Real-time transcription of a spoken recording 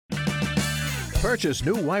Purchase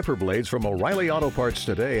new wiper blades from O'Reilly Auto Parts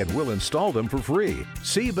today and we'll install them for free.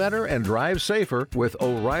 See better and drive safer with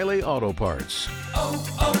O'Reilly Auto Parts.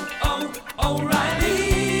 O'Reilly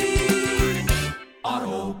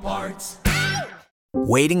Auto Parts.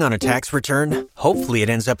 Waiting on a tax return? Hopefully it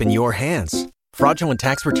ends up in your hands. Fraudulent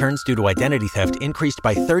tax returns due to identity theft increased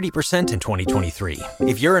by 30% in 2023.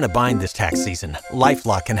 If you're in a bind this tax season,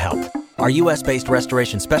 LifeLock can help. Our U.S.-based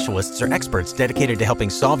restoration specialists are experts dedicated to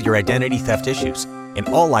helping solve your identity theft issues. And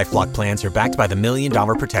all LifeLock plans are backed by the $1 Million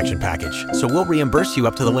Protection Package. So we'll reimburse you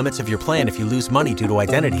up to the limits of your plan if you lose money due to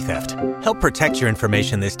identity theft. Help protect your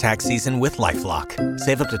information this tax season with LifeLock.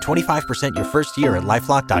 Save up to 25% your first year at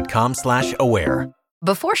LifeLock.com/aware.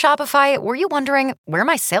 Before Shopify, were you wondering, where are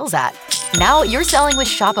my sales at? Now you're selling with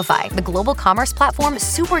Shopify, the global commerce platform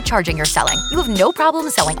supercharging your selling. You have no problem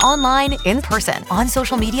selling online, in person, on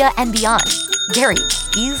social media, and beyond. Gary,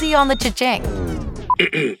 easy on the cha-ching.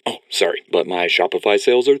 Oh, sorry, but my Shopify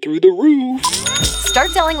sales are through the roof. Start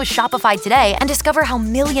selling with Shopify today and discover how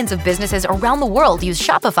millions of businesses around the world use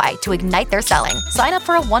Shopify to ignite their selling. Sign up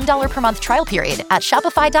for a $1 per month trial period at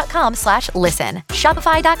shopify.com/listen.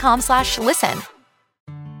 Shopify.com/listen.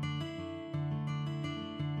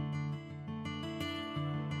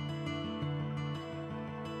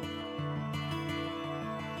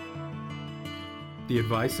 The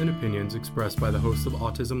advice and opinions expressed by the host of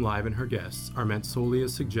Autism Live and her guests are meant solely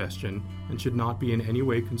as suggestion and should not be in any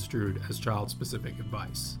way construed as child-specific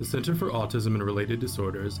advice. The Center for Autism and Related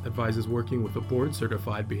Disorders advises working with a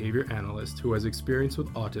board-certified behavior analyst who has experience with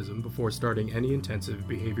autism before starting any intensive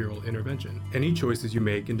behavioral intervention. Any choices you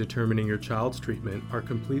make in determining your child's treatment are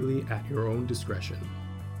completely at your own discretion.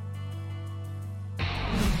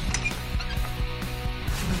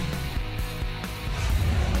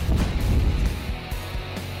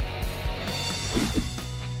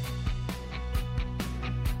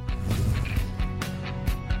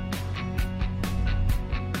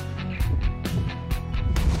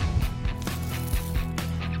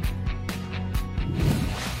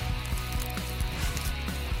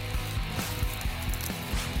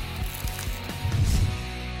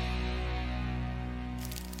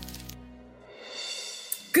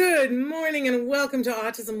 Good morning and welcome to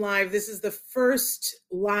Autism Live. This is the first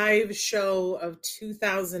live show of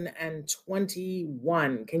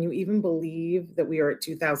 2021. Can you even believe that we are at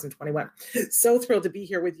 2021? So thrilled to be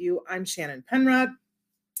here with you. I'm Shannon Penrod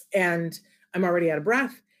and I'm already out of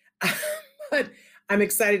breath, but I'm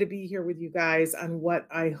excited to be here with you guys on what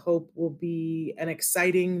I hope will be an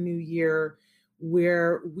exciting new year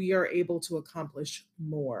where we are able to accomplish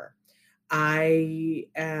more. I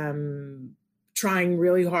am trying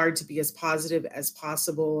really hard to be as positive as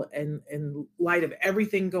possible in light of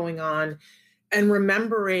everything going on, and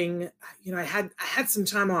remembering, I had some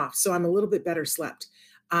time off, so I'm a little bit better slept.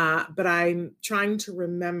 But I'm trying to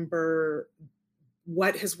remember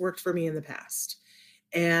what has worked for me in the past.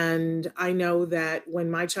 And I know that when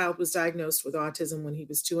my child was diagnosed with autism when he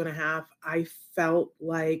was 2.5, I felt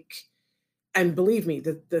like, and believe me,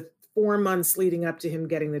 the 4 months leading up to him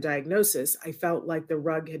getting the diagnosis, I felt like the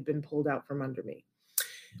rug had been pulled out from under me.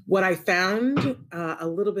 What I found a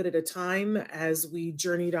little bit at a time as we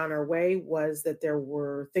journeyed on our way was that there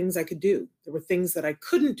were things I could do. There were things that I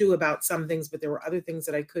couldn't do about some things, but there were other things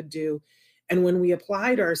that I could do. And when we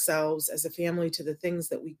applied ourselves as a family to the things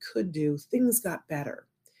that we could do, things got better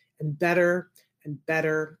and better and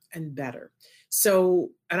better and better.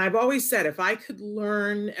 So, and I've always said, if I could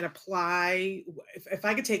learn and apply, if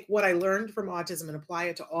I could take what I learned from autism and apply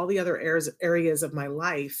it to all the other areas of my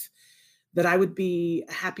life, that I would be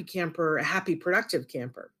a happy camper, a happy, productive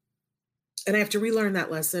camper. And I have to relearn that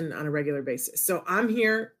lesson on a regular basis. So I'm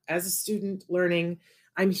here as a student learning.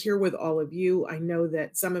 I'm here with all of you. I know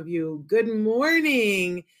that some of you, good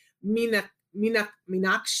morning,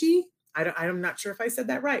 Meenakshi. I'm not sure if I said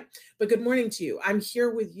that right, but good morning to you. I'm here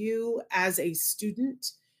with you as a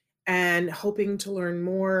student and hoping to learn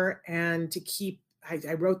more and to keep,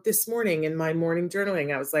 I wrote this morning in my morning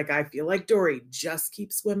journaling, I was like, I feel like Dory, just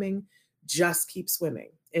keep swimming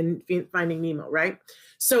and Finding Nemo, right?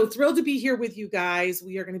 So thrilled to be here with you guys.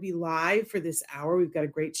 We are going to be live for this hour. We've got a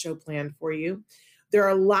great show planned for you. There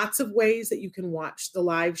are lots of ways that you can watch the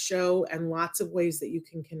live show and lots of ways that you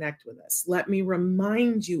can connect with us. Let me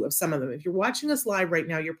remind you of some of them. If you're watching us live right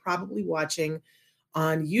now, you're probably watching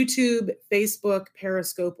on YouTube, Facebook,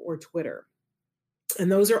 Periscope, or Twitter. And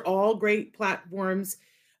those are all great platforms.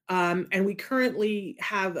 And we currently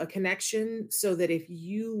have a connection so that if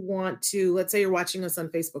you want to, let's say you're watching us on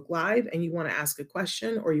Facebook Live and you want to ask a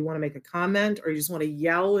question or you want to make a comment or you just want to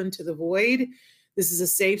yell into the void, this is a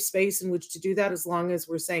safe space in which to do that as long as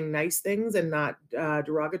we're saying nice things and not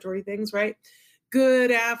derogatory things, right?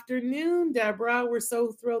 Good afternoon, Deborah. We're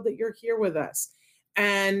so thrilled that you're here with us.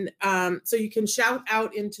 And so you can shout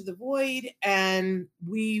out into the void and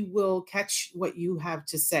we will catch what you have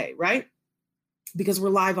to say, right? Because we're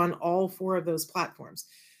live on all 4 of those platforms.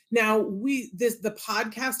 Now, the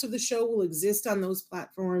podcast of the show will exist on those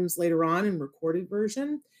platforms later on in recorded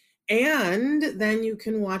version. And then you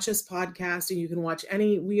can watch us podcast and you can watch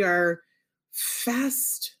we are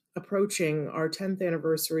fast approaching our 10th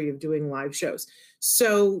anniversary of doing live shows.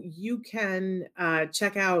 So you can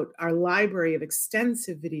check out our library of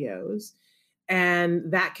extensive videos,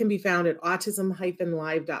 and that can be found at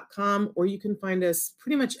autism-live.com, or you can find us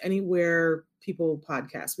pretty much anywhere people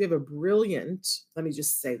podcast. We have a brilliant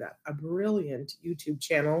YouTube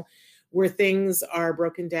channel where things are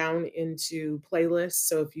broken down into playlists.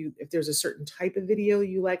 So if there's a certain type of video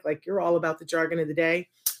you like you're all about the jargon of the day,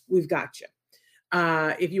 we've got you.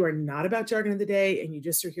 If you are not about jargon of the day and you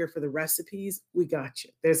just are here for the recipes, we got you.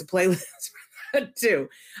 There's a playlist for that too.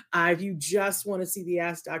 If you just want to see the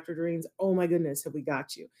Ask Dr. Doreen's, oh my goodness, have we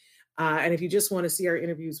got you. And if you just want to see our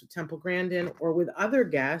interviews with Temple Grandin or with other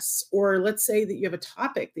guests, or let's say that you have a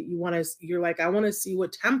topic that you're like, I want to see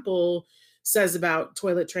what Temple says about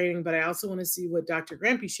toilet training, but I also want to see what Dr.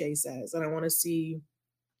 Grampiche says. And I want to see,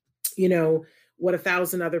 what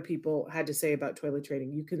 1,000 other people had to say about toilet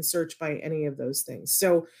training. You can search by any of those things.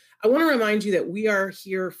 So I want to remind you that we are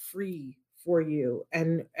here free for you.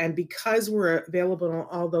 And because we're available in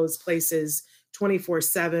all those places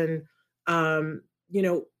 24/7,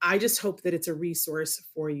 I just hope that it's a resource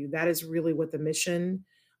for you. That is really what the mission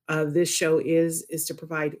of this show is to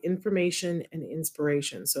provide information and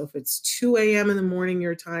inspiration. So if it's 2 a.m. in the morning,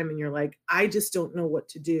 your time, and you're like, I just don't know what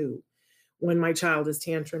to do when my child is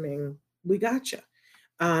tantruming, we got you.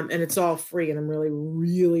 And it's all free. And I'm really,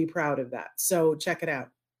 really proud of that. So check it out.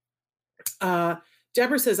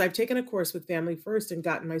 Deborah says, I've taken a course with Family First and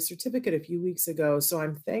gotten my certificate a few weeks ago. So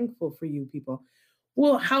I'm thankful for you people.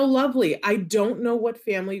 Well, how lovely. I don't know what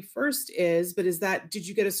Family First is, but did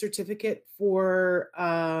you get a certificate for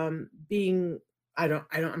being,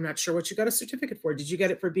 I'm not sure what you got a certificate for. Did you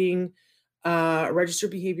get it for being a registered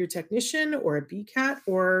behavior technician or a BCAT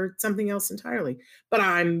or something else entirely? But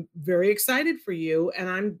I'm very excited for you. And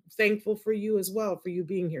I'm thankful for you as well, for you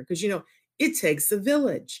being here. Because, it takes a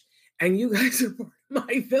village and you guys are part of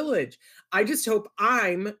my village. I just hope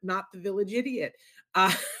I'm not the village idiot.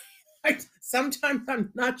 Sometimes I'm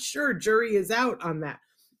not sure, jury is out on that.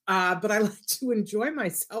 But I like to enjoy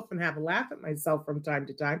myself and have a laugh at myself from time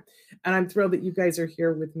to time. And I'm thrilled that you guys are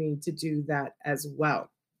here with me to do that as well.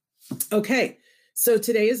 Okay, so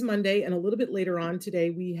today is Monday, and a little bit later on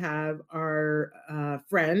today, we have our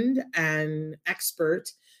friend and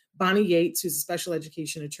expert, Bonnie Yates, who's a special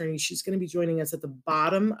education attorney. She's going to be joining us at the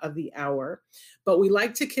bottom of the hour. But we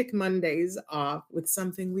like to kick Mondays off with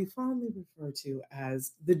something we fondly refer to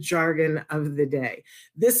as the jargon of the day.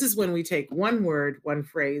 This is when we take one word, one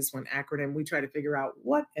phrase, one acronym. We try to figure out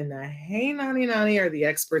what in the hey nani are the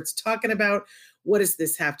experts talking about? What does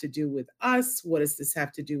this have to do with us? What does this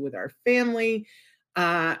have to do with our family?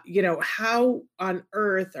 How on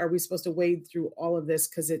earth are we supposed to wade through all of this?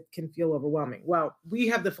 Because it can feel overwhelming. Well, we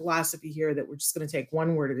have the philosophy here that we're just going to take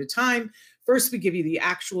one word at a time. First, we give you the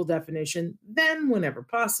actual definition. Then, whenever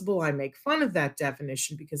possible, I make fun of that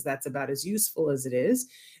definition because that's about as useful as it is.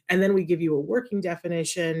 And then we give you a working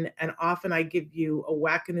definition. And often I give you a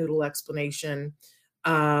whack-a-noodle explanation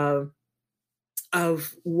of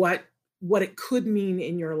what it could mean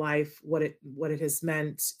in your life, what it has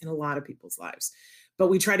meant in a lot of people's lives. But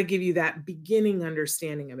we try to give you that beginning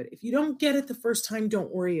understanding of it. If you don't get it the first time, don't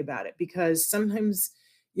worry about it, because sometimes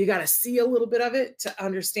you got to see a little bit of it to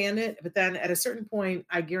understand it. But then at a certain point,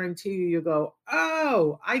 I guarantee you go,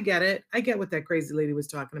 oh, I get it. I get what that crazy lady was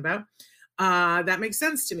talking about. That makes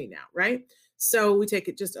sense to me now, right? So we take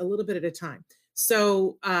it just a little bit at a time.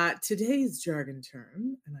 So today's jargon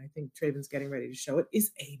term, and I think Traven's getting ready to show it, is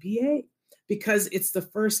ABA, because it's the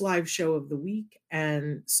first live show of the week.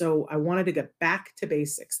 And so I wanted to get back to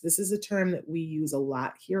basics. This is a term that we use a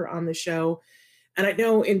lot here on the show. And I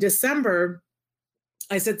know in December,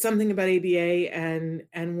 I said something about ABA and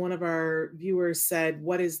one of our viewers said,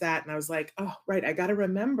 what is that? And I was like, oh, right. I got to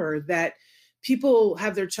remember that people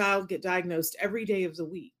have their child get diagnosed every day of the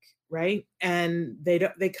week. Right. And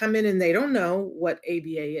they come in and they don't know what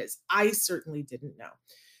ABA is. I certainly didn't know.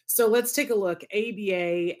 So let's take a look,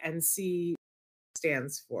 ABA, and see what it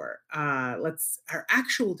stands for. Our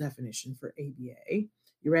actual definition for ABA.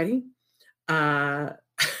 You ready?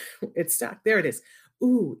 It's stuck. There it is.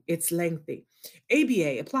 Ooh, it's lengthy.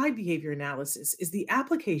 ABA, Applied Behavior Analysis, is the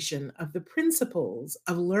application of the principles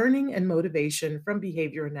of learning and motivation from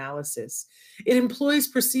behavior analysis. It employs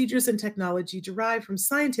procedures and technology derived from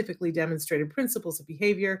scientifically demonstrated principles of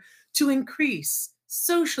behavior to increase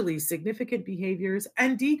socially significant behaviors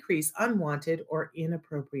and decrease unwanted or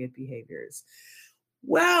inappropriate behaviors.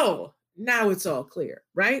 Well, now it's all clear,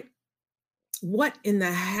 right? What in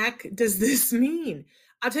the heck does this mean?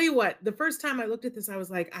 I'll tell you what, the first time I looked at this, I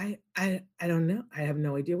was like, I don't know. I have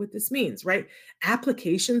no idea what this means, right?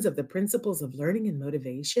 Applications of the principles of learning and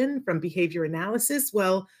motivation from behavior analysis.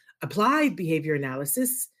 Well, applied behavior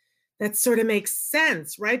analysis, that sort of makes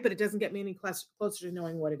sense, right? But it doesn't get me any closer to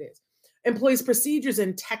knowing what it is. Employs procedures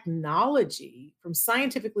and technology from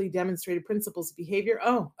scientifically demonstrated principles of behavior.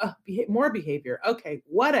 More behavior. Okay,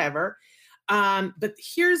 whatever. But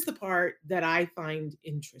here's the part that I find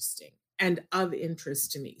interesting and of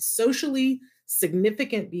interest to me. Socially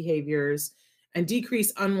significant behaviors and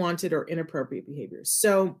decrease unwanted or inappropriate behaviors.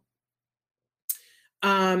 So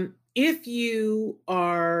if you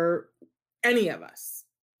are any of us,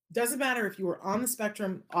 doesn't matter if you are on the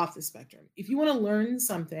spectrum, off the spectrum, if you want to learn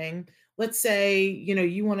something, let's say,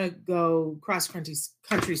 you want to go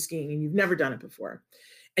country skiing and you've never done it before,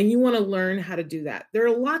 and you want to learn how to do that. There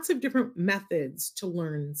are lots of different methods to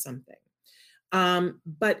learn something.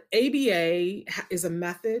 But ABA is a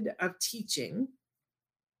method of teaching,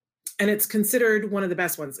 and it's considered one of the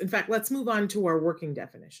best ones. In fact, let's move on to our working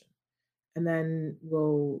definition, and then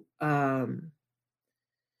we'll,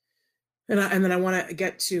 and then I want to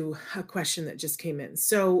get to a question that just came in.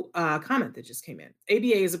 So a comment that just came in.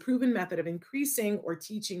 ABA is a proven method of increasing or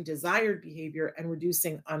teaching desired behavior and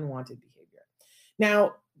reducing unwanted behavior.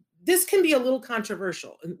 Now, this can be a little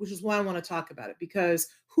controversial, which is why I want to talk about it, because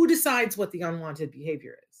who decides what the unwanted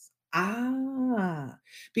behavior is?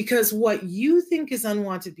 Because what you think is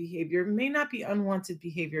unwanted behavior may not be unwanted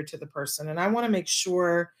behavior to the person. And I want to make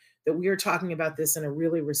sure that we are talking about this in a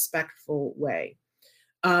really respectful way.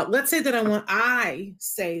 Let's say that I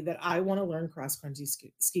say that I want to learn cross-country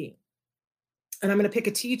skiing. And I'm going to pick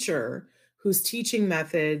a teacher whose teaching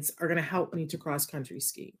methods are going to help me to cross-country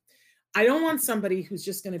ski. I don't want somebody who's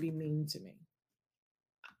just going to be mean to me.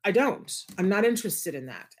 I don't. I'm not interested in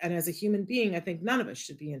that. And as a human being, I think none of us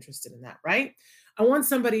should be interested in that, right? I want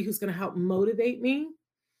somebody who's going to help motivate me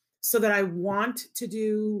so that I want to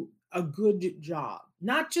do a good job.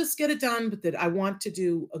 Not just get it done, but that I want to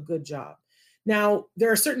do a good job. Now,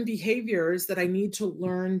 there are certain behaviors that I need to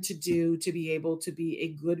learn to do to be able to be a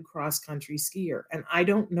good cross-country skier, and I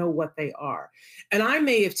don't know what they are. And I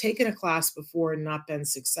may have taken a class before and not been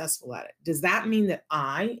successful at it. Does that mean that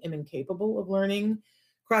I am incapable of learning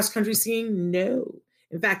cross-country skiing? No.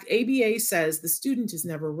 In fact, ABA says the student is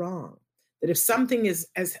never wrong. That if something is,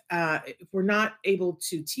 if we're not able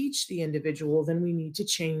to teach the individual, then we need to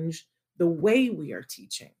change the way we are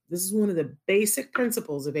teaching. This is one of the basic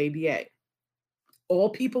principles of ABA. All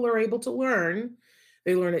people are able to learn.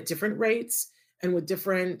 They learn at different rates and with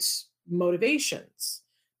different motivations.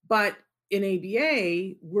 But in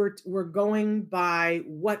ABA, we're going by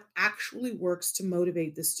what actually works to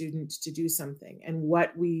motivate the student to do something. And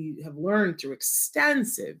what we have learned through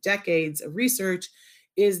extensive decades of research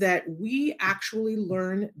is that we actually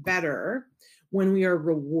learn better when we are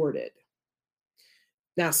rewarded.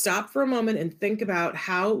 Now, stop for a moment and think about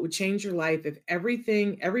how it would change your life if every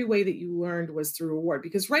way that you learned was through reward.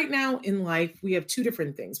 Because right now in life, we have two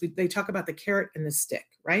different things. They talk about the carrot and the stick,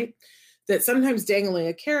 right? That sometimes dangling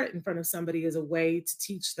a carrot in front of somebody is a way to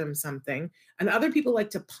teach them something. And other people like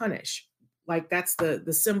to punish, like that's the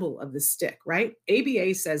symbol of the stick, right?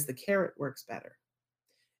 ABA says the carrot works better.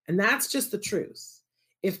 And that's just the truth.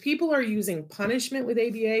 If people are using punishment with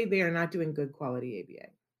ABA, they are not doing good quality ABA.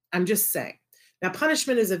 I'm just saying. Now,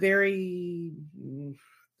 punishment is there's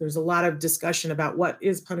a lot of discussion about what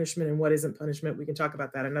is punishment and what isn't punishment. We can talk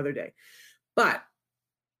about that another day. But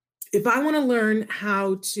if I want to learn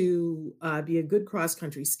how to be a good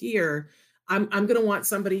cross-country skier, I'm going to want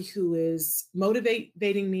somebody who is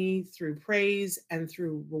motivating me through praise and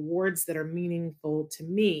through rewards that are meaningful to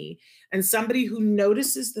me, and somebody who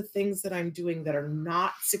notices the things that I'm doing that are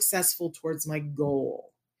not successful towards my goal.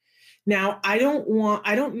 Now,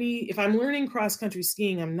 if I'm learning cross-country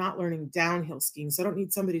skiing, I'm not learning downhill skiing, so I don't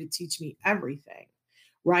need somebody to teach me everything,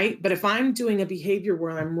 right? But if I'm doing a behavior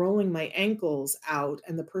where I'm rolling my ankles out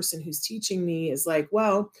and the person who's teaching me is like,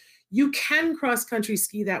 well, you can cross-country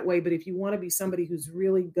ski that way, but if you want to be somebody who's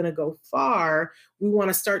really going to go far, we want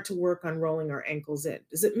to start to work on rolling our ankles in.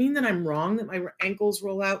 Does it mean that I'm wrong that my ankles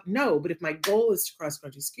roll out? No, but if my goal is to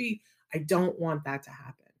cross-country ski, I don't want that to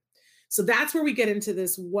happen. So that's where we get into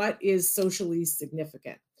this, what is socially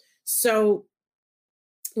significant? So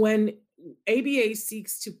when ABA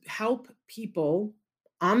seeks to help people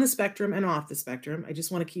on the spectrum and off the spectrum, I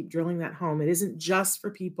just want to keep drilling that home. It isn't just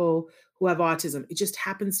for people who have autism. It just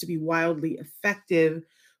happens to be wildly effective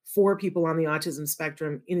for people on the autism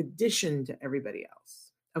spectrum in addition to everybody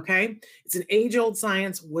else. Okay? It's an age-old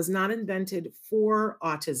science, was not invented for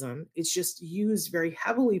autism. It's just used very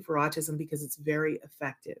heavily for autism because it's very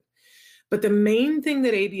effective. But the main thing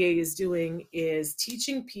that ABA is doing is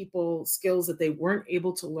teaching people skills that they weren't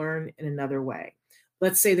able to learn in another way.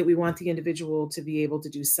 Let's say that we want the individual to be able to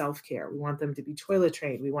do self-care. We want them to be toilet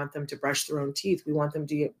trained. We want them to brush their own teeth. We want them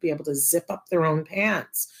to be able to zip up their own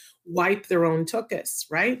pants, wipe their own tuchus,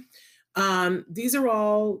 right? These are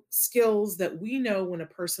all skills that we know when a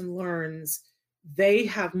person learns, they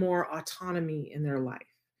have more autonomy in their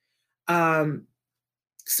life.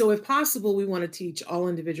 So if possible, we want to teach all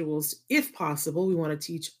individuals, if possible, we want to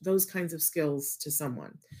teach those kinds of skills to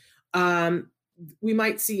someone. We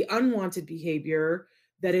might see unwanted behavior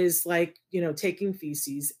that is like, taking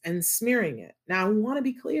feces and smearing it. Now, I want to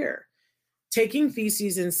be clear. Taking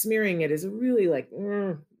feces and smearing it is really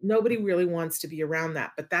nobody really wants to be around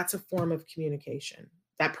that, but that's a form of communication.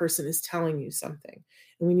 That person is telling you something,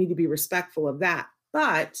 and we need to be respectful of that.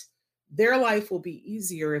 But their life will be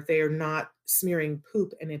easier if they are not smearing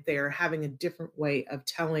poop and if they are having a different way of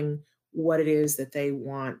telling what it is that they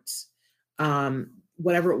want,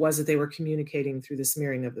 whatever it was that they were communicating through the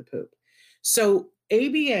smearing of the poop. So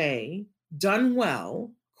ABA, done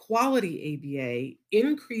well, quality ABA,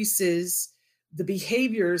 increases the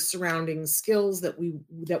behaviors surrounding skills that we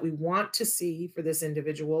want to see for this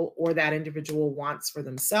individual or that individual wants for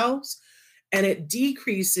themselves, and it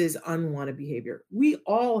decreases unwanted behavior. We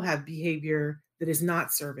all have behavior that is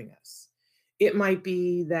not serving us. It might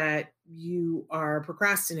be that you are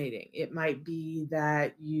procrastinating. It might be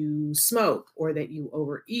that you smoke or that you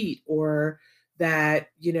overeat or that,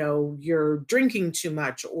 you're drinking too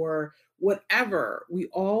much or whatever. We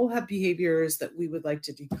all have behaviors that we would like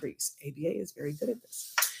to decrease. ABA is very good at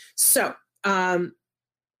this. So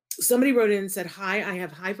somebody wrote in and said, hi, I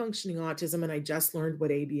have high functioning autism and I just learned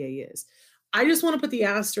what ABA is. I just want to put the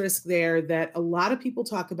asterisk there that a lot of people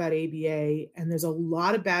talk about ABA and there's a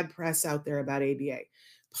lot of bad press out there about ABA.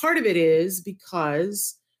 Part of it is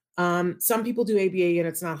because some people do ABA and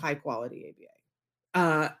it's not high quality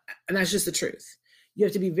ABA. And that's just the truth. You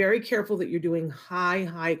have to be very careful that you're doing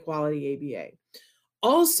high quality ABA.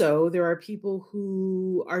 Also, there are people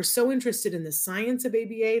who are so interested in the science of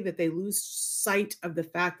ABA that they lose sight of the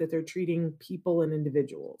fact that they're treating people and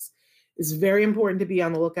individuals. It's very important to be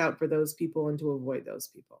on the lookout for those people and to avoid those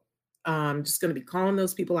people. I'm just going to be calling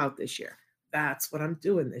those people out this year. That's what I'm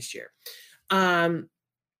doing this year.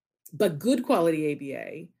 But good quality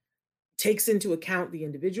ABA takes into account the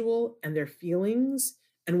individual and their feelings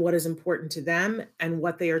and what is important to them and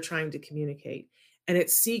what they are trying to communicate. And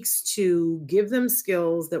it seeks to give them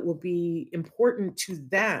skills that will be important to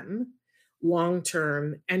them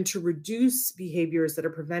long-term and to reduce behaviors that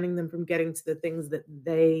are preventing them from getting to the things that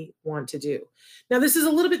they want to do. Now, this is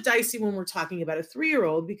a little bit dicey when we're talking about a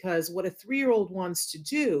 3-year-old because what a 3-year-old wants to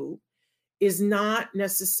do is not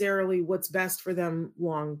necessarily what's best for them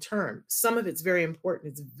long-term. Some of it's very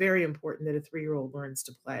important. It's very important that a 3-year-old learns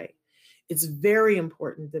to play. It's very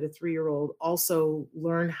important that a 3-year-old also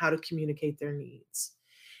learn how to communicate their needs.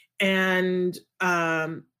 And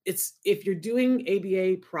if you're doing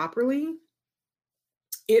ABA properly,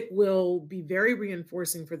 it will be very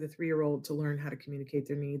reinforcing for the 3-year-old to learn how to communicate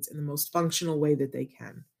their needs in the most functional way that they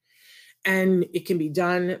can. And it can be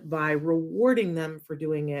done by rewarding them for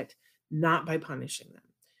doing it, not by punishing them.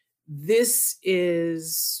 This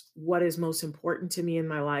is what is most important to me in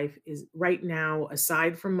my life is right now,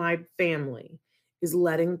 aside from my family, is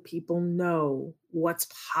letting people know what's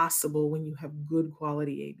possible when you have good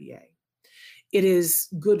quality ABA. It is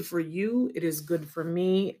good for you. It is good for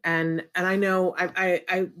me. And I know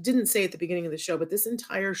I didn't say at the beginning of the show, but this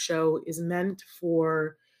entire show is meant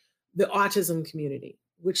for the autism community,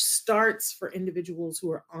 which starts for individuals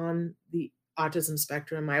who are on the autism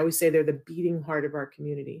spectrum. I always say they're the beating heart of our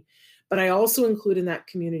community. But I also include in that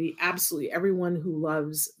community absolutely everyone who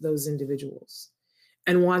loves those individuals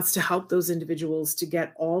and wants to help those individuals to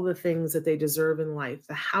get all the things that they deserve in life,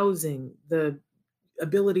 the housing, the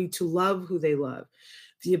ability to love who they love,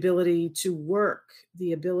 the ability to work,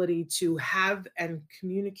 the ability to have and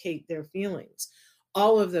communicate their feelings,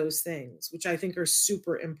 all of those things, which I think are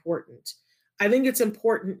super important. I think it's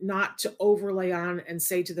important not to overlay on and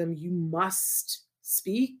say to them, you must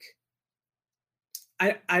speak.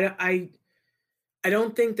 I I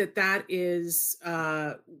don't think that that is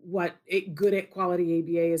what good quality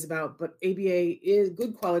ABA is about, but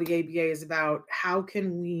good quality ABA is about how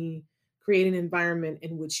can we create an environment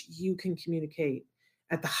in which you can communicate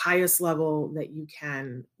at the highest level that you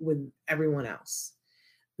can with everyone else.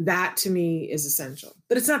 That to me is essential,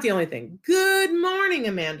 but it's not the only thing. Good morning,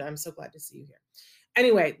 Amanda. I'm so glad to see you here.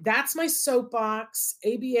 Anyway, that's my soapbox.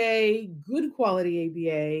 ABA, good quality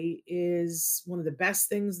ABA is one of the best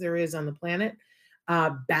things there is on the planet.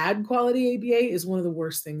 Bad quality ABA is one of the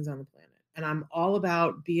worst things on the planet. And I'm all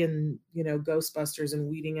about being, Ghostbusters and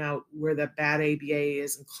weeding out where that bad ABA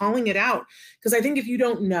is and calling it out. Because I think if you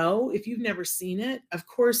don't know, if you've never seen it, of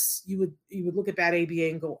course you would look at bad ABA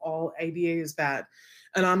and go, all ABA is bad.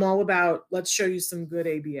 And I'm all about, let's show you some good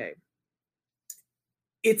ABA.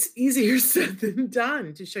 It's easier said than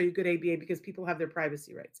done to show you good ABA because people have their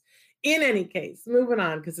privacy rights. In any case, moving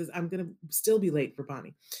on, because I'm going to still be late for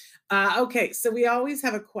Bonnie. Okay, so we always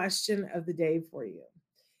have a question of the day for you.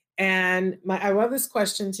 And I love this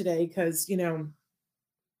question today because,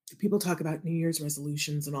 people talk about New Year's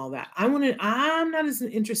resolutions and all that. I'm not as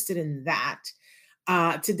interested in that.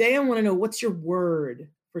 Today, I want to know, what's your word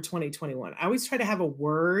for 2021? I always try to have a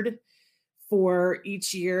word for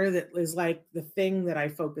each year that is like the thing that I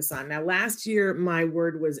focus on. Now, last year, my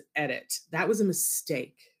word was edit. That was a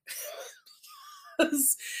mistake.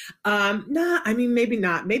 Maybe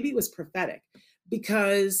not. Maybe it was prophetic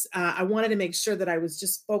because I wanted to make sure that I was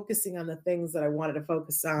just focusing on the things that I wanted to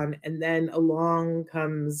focus on. And then along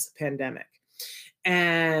comes pandemic.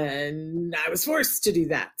 And I was forced to do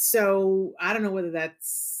that. So I don't know whether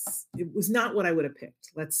it was not what I would have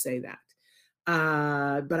picked. Let's say that.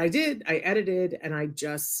 But I edited and I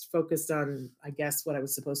just focused on, I guess, what I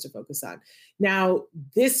was supposed to focus on. Now,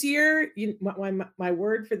 this year, my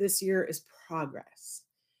word for this year is progress.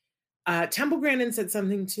 Temple Grandin said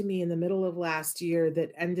something to me in the middle of last year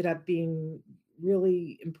that ended up being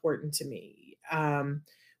really important to me.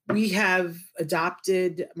 We have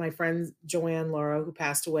adopted my friend Joanne Laura, who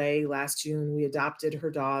passed away last June. We adopted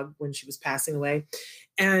her dog when she was passing away.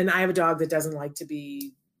 And I have a dog that doesn't like to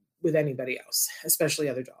be with anybody else, especially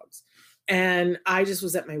other dogs. And I just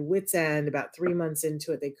was at my wit's end about 3 months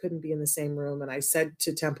into it. They couldn't be in the same room. And I said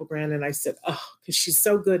to Temple Grandin, I said, because she's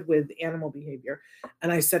so good with animal behavior.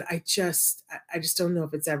 And I said, I just don't know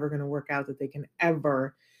if it's ever going to work out that they can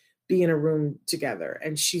ever be in a room together.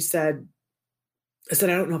 And I said, I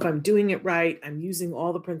don't know if I'm doing it right. I'm using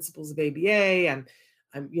all the principles of ABA. I'm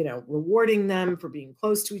rewarding them for being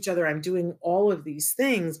close to each other. I'm doing all of these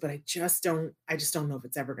things, but I just don't know if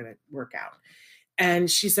it's ever going to work out.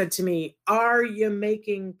 And she said to me, are you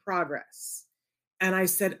making progress? And I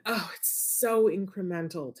said, it's so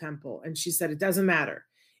incremental, Temple. And she said, it doesn't matter.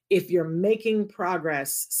 If you're making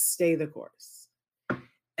progress, stay the course.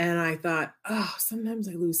 And I thought, sometimes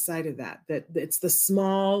I lose sight of that it's the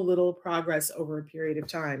small little progress over a period of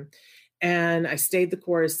time. And I stayed the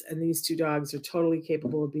course, and these two dogs are totally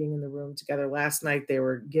capable of being in the room together. Last night, they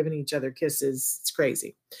were giving each other kisses. It's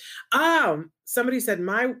crazy. Somebody said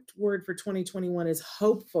my word for 2021 is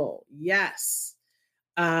hopeful. Yes.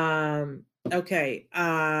 Okay.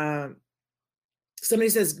 Somebody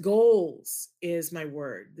says goals is my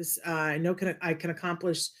word. This I know I can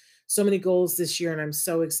accomplish so many goals this year, and I'm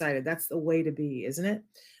so excited. That's the way to be, isn't it?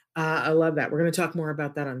 I love that. We're going to talk more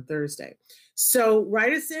about that on Thursday. So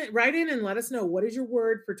write in and let us know, what is your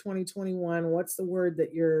word for 2021? What's the word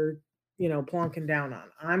that you're, plonking down on?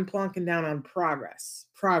 I'm plonking down on progress,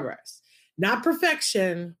 not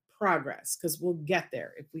perfection, progress, because we'll get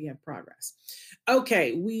there if we have progress.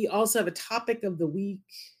 Okay. We also have a topic of the week,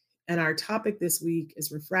 and our topic this week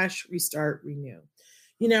is refresh, restart, renew.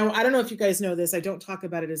 I don't know if you guys know this. I don't talk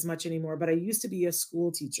about it as much anymore, but I used to be a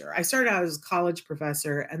school teacher. I started out as a college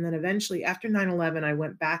professor, and then eventually after 9/11, I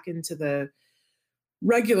went back into the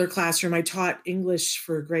regular classroom. I taught English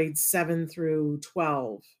for grades 7 through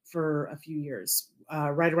 12 for a few years,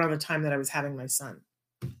 right around the time that I was having my son.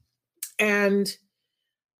 And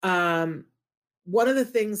one of the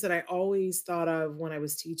things that I always thought of when I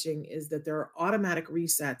was teaching is that there are automatic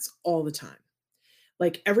resets all the time.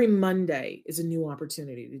 Like every Monday is a new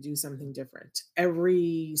opportunity to do something different.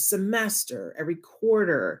 Every semester, every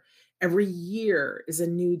quarter, every year is a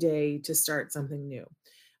new day to start something new.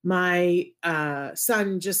 My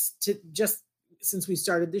son just since we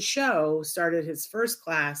started the show, started his first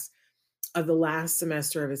class of the last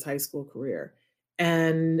semester of his high school career.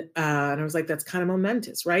 And I was like, that's kind of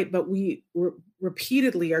momentous, right? But we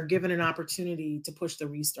repeatedly are given an opportunity to push the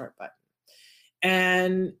restart button.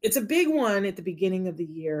 And it's a big one at the beginning of the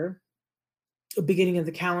year, the beginning of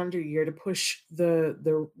the calendar year, to push the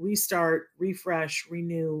restart, refresh,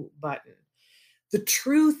 renew button. The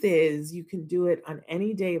truth is you can do it on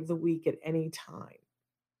any day of the week at any time.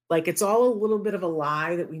 Like, it's all a little bit of a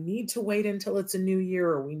lie that we need to wait until it's a new year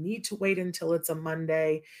or we need to wait until it's a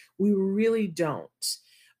Monday. We really don't.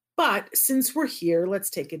 But since we're here, let's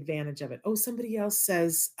take advantage of it. Oh, somebody else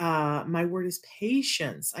says, my word is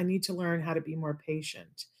patience. I need to learn how to be more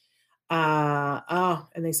patient. And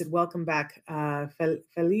they said, welcome back.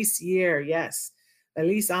 Feliz year. Yes.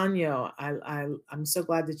 Feliz año. I'm so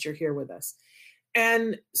glad that you're here with us.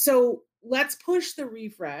 And so let's push the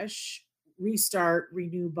refresh, restart,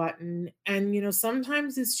 renew button. And,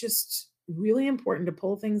 sometimes it's just really important to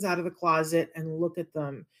pull things out of the closet and look at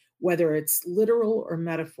them, whether it's literal or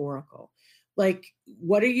metaphorical. Like,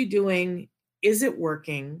 what are you doing? Is it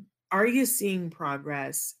working? Are you seeing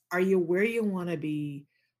progress? Are you where you want to be?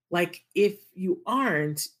 Like, if you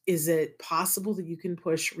aren't, is it possible that you can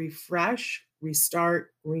push refresh,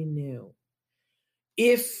 restart, renew?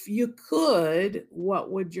 If you could,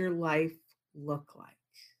 what would your life look like?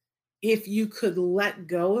 If you could let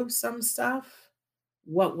go of some stuff,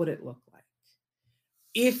 what would it look like?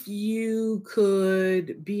 If you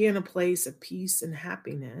could be in a place of peace and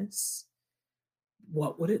happiness,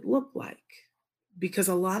 what would it look like? Because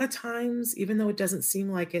a lot of times, even though it doesn't seem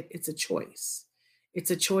like it, it's a choice.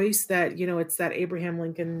 It's a choice that, it's that Abraham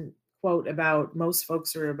Lincoln quote about most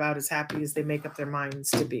folks are about as happy as they make up their minds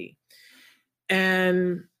to be.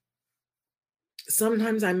 And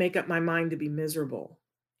sometimes I make up my mind to be miserable.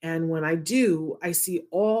 And when I do, I see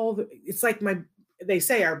it's like they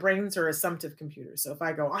say our brains are assumptive computers. So if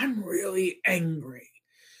I go, I'm really angry,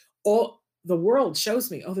 all the world shows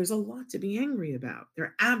me, oh, there's a lot to be angry about.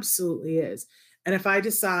 There absolutely is. And if I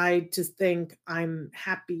decide to think I'm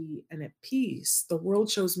happy and at peace, the world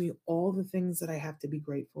shows me all the things that I have to be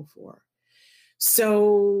grateful for.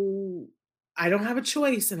 So I don't have a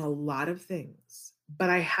choice in a lot of things, but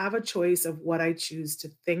I have a choice of what I choose to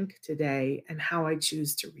think today and how I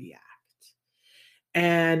choose to react.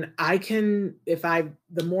 And I can,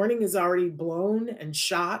 the morning is already blown and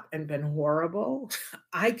shot and been horrible,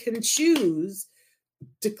 I can choose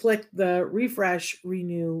to click the refresh,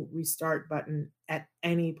 renew, restart button at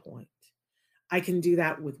any point. I can do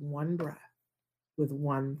that with one breath, with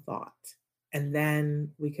one thought, and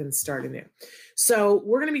then we can start anew. So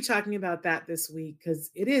we're going to be talking about that this week because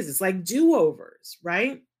it's like do-overs,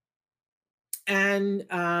 right? And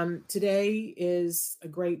today is a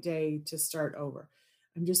great day to start over.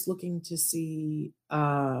 I'm just looking to see,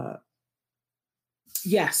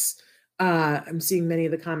 yes, I'm seeing many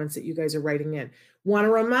of the comments that you guys are writing in. Want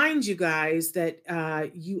to remind you guys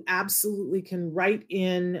that you absolutely can write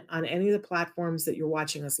in on any of the platforms that you're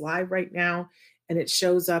watching us live right now, and it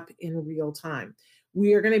shows up in real time.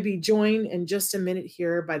 We are going to be joined in just a minute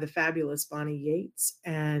here by the fabulous Bonnie Yates,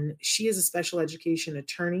 and she is a special education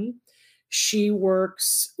attorney. She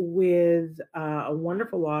works with a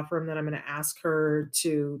wonderful law firm that I'm going to ask her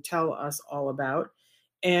to tell us all about.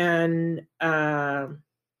 And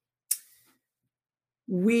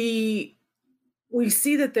we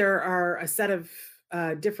see that there are a set of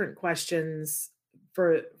different questions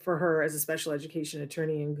for her as a special education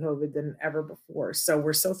attorney in COVID than ever before. So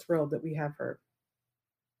we're so thrilled that we have her.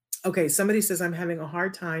 Okay, somebody says, I'm having a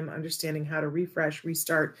hard time understanding how to refresh,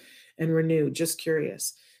 restart, and renew. Just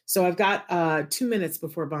curious. So I've got 2 minutes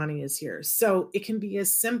before Bonnie is here. So it can be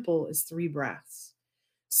as simple as 3 breaths.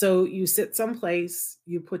 So you sit someplace,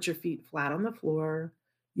 you put your feet flat on the floor,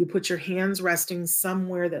 you put your hands resting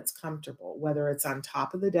somewhere that's comfortable, whether it's on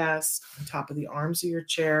top of the desk, on top of the arms of your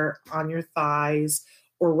chair, on your thighs,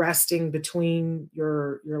 or resting between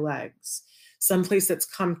your legs. Someplace that's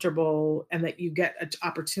comfortable and that you get an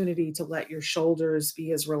opportunity to let your shoulders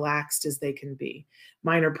be as relaxed as they can be.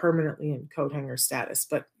 Mine are permanently in coat hanger status,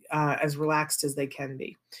 but as relaxed as they can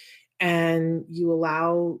be. And you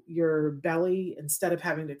allow your belly, instead of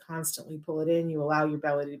having to constantly pull it in, you allow your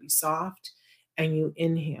belly to be soft, and you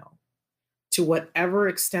inhale to whatever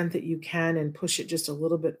extent that you can and push it just a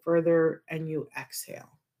little bit further, and you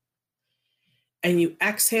exhale. And you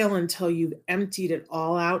exhale until you've emptied it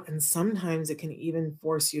all out. And sometimes it can even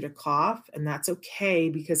force you to cough. And that's okay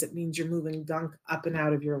because it means you're moving gunk up and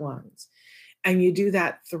out of your lungs. And you do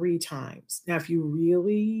that 3 times. Now, if you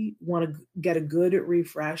really want to get a good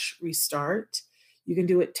refresh, restart, you can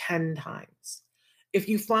do it 10 times. If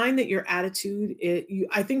you find that your attitude,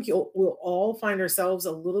 I think we'll all find ourselves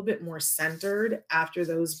a little bit more centered after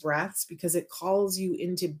those breaths because it calls you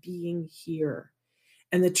into being here.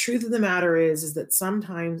 And the truth of the matter is that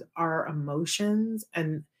sometimes our emotions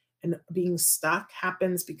and being stuck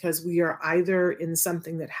happens because we are either in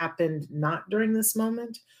something that happened not during this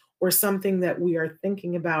moment or something that we are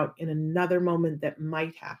thinking about in another moment that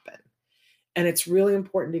might happen. And it's really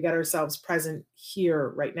important to get ourselves present here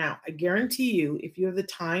right now. I guarantee you, if you have the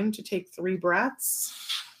time to take 3 breaths,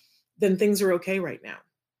 then things are okay right now.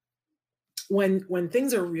 When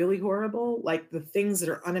things are really horrible, like the things that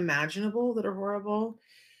are unimaginable that are horrible,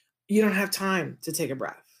 you don't have time to take a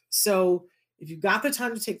breath. So if you've got the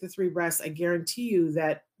time to take the 3 breaths, I guarantee you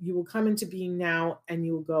that you will come into being now and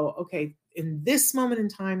you will go, okay, in this moment in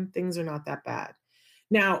time, things are not that bad.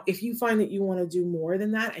 Now, if you find that you want to do more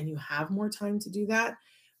than that and you have more time to do that,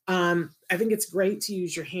 I think it's great to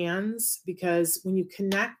use your hands, because when you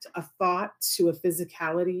connect a thought to a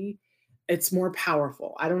physicality, it's more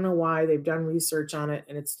powerful. I don't know why. They've done research on it,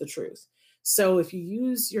 and it's the truth. So if you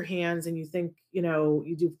use your hands and you think,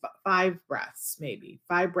 you do 5 breaths, maybe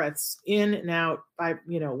 5 breaths in and out, 5,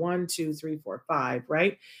 1, 2, 3, 4, 5,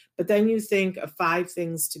 right? But then you think of 5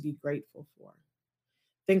 things to be grateful for.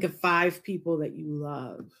 Think of 5 people that you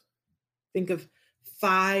love. Think of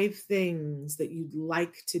 5 things that you'd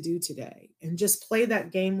like to do today, and just play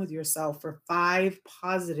that game with yourself for 5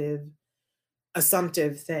 positive,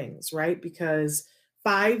 assumptive things, right? Because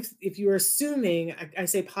 5, if you're assuming, I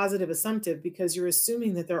say positive assumptive because you're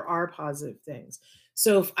assuming that there are positive things.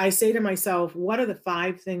 So if I say to myself, what are the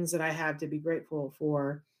 5 things that I have to be grateful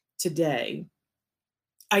for today?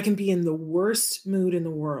 I can be in the worst mood in the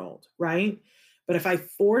world, right? But if I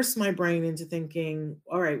force my brain into thinking,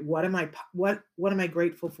 all right, what am I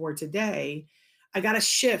grateful for today? I got to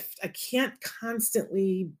shift. I can't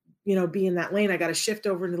constantly, be in that lane. I got to shift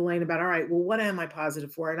over into the lane about, all right, well, what am I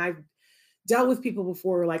positive for? And I've dealt with people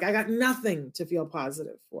before, like, I got nothing to feel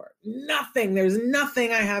positive for. Nothing. There's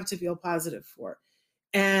nothing I have to feel positive for.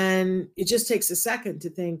 And it just takes a second to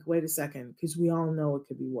think, wait a second, because we all know it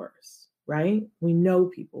could be worse, right? We know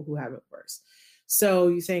people who have it worse. So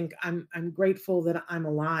you think, I'm grateful that I'm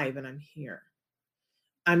alive and I'm here.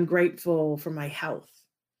 I'm grateful for my health.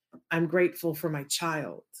 I'm grateful for my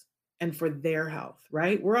child and for their health,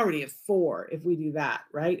 right? We're already at 4 if we do that,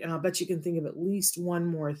 right? And I'll bet you can think of at least one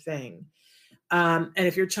more thing. And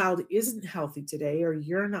if your child isn't healthy today, or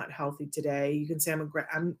you're not healthy today, you can say,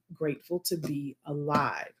 I'm grateful to be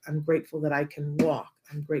alive. I'm grateful that I can walk.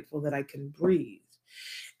 I'm grateful that I can breathe.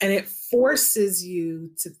 And it forces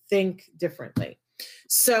you to think differently.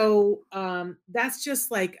 So that's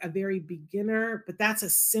just like a very beginner, but that's a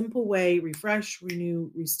simple way: refresh,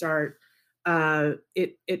 renew, restart.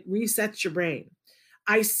 It resets your brain.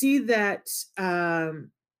 I see that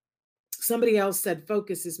somebody else said,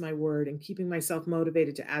 focus is my word, and keeping myself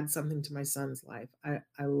motivated to add something to my son's life.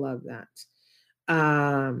 I love that.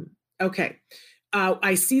 Okay.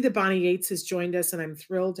 I see that Bonnie Yates has joined us, and I'm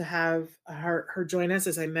thrilled to have her join us.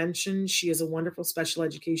 As I mentioned, she is a wonderful special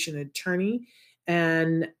education attorney,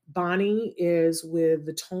 and Bonnie is with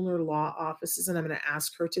the Toner Law Offices, and I'm going to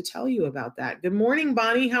ask her to tell you about that. Good morning,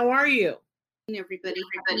 Bonnie. How are you? Everybody.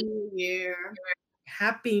 Happy New Year.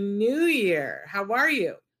 Happy New Year. How are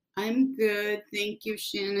you? I'm good. Thank you,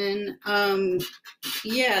 Shannon.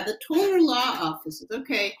 The Toner Law Offices.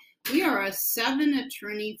 Okay. We are a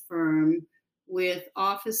 7-attorney firm with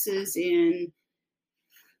offices in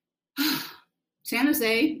San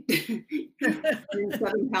Jose, in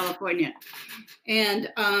Southern California. And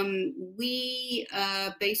we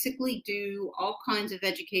basically do all kinds of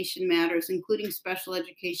education matters, including special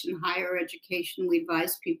education, higher education. We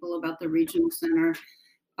advise people about the regional center.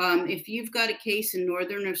 If you've got a case in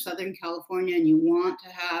Northern or Southern California and you want to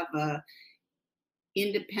have a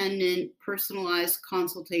independent, personalized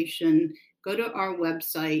consultation, go to our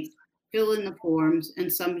website, fill in the forms,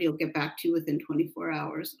 and somebody will get back to you within 24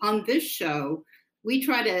 hours. On this show, we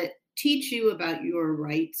try to teach you about your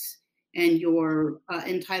rights and your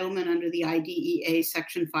entitlement under the IDEA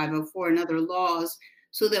Section 504 and other laws,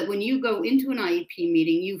 so that when you go into an IEP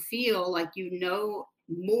meeting, you feel like you know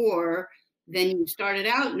more than you started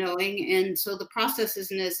out knowing, and so the process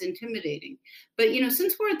isn't as intimidating. But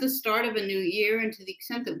since we're at the start of a new year, and to the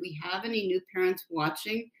extent that we have any new parents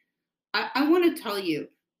watching, I want to tell you,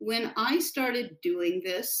 when I started doing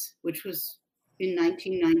this, which was in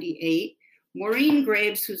 1998, Maureen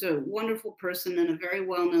Graves, who's a wonderful person and a very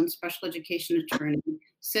well-known special education attorney,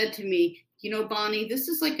 said to me, Bonnie, this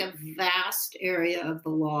is like a vast area of the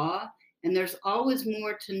law, and there's always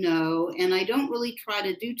more to know. And I don't really try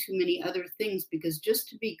to do too many other things, because just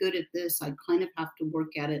to be good at this, I kind of have to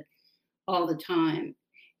work at it all the time.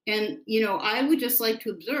 And, I would just like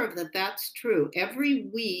to observe that that's true. Every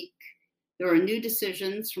week, there are new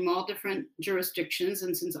decisions from all different jurisdictions.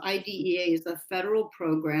 And since IDEA is a federal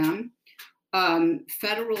program,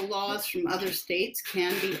 federal laws from other states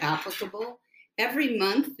can be applicable. Every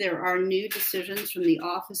month, there are new decisions from the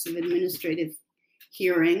Office of Administrative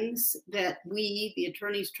hearings that we, the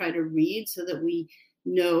attorneys, try to read so that we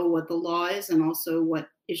know what the law is and also what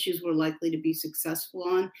issues we're likely to be successful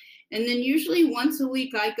on. And then usually once a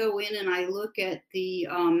week I go in and I look at the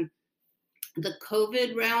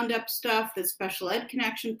COVID roundup stuff that Special Ed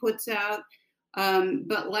Connection puts out.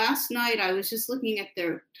 But last night I was just looking at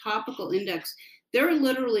their topical index. There are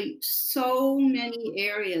literally so many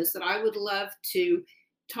areas that I would love to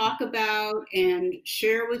talk about and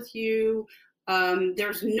share with you.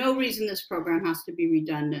 There's no reason this program has to be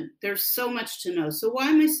redundant. There's so much to know. So why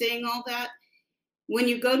am I saying all that? When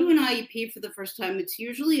you go to an IEP for the first time, it's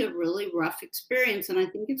usually a really rough experience. And I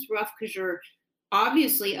think it's rough because you're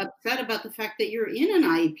obviously upset about the fact that you're in an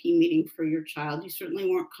IEP meeting for your child. You certainly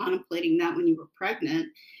weren't contemplating that when you were pregnant.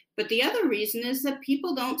 But the other reason is that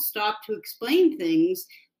people don't stop to explain things.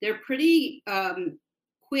 They're pretty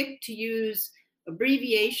quick to use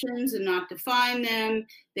abbreviations and not define them.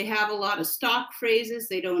 They have a lot of stock phrases.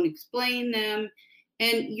 They don't explain them.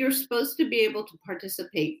 And you're supposed to be able to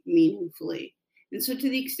participate meaningfully. And so to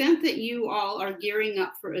the extent that you all are gearing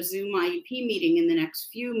up for a Zoom IEP meeting in the next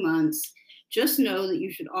few months, just know that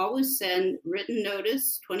you should always send written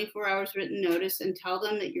notice, 24 hours written notice, and tell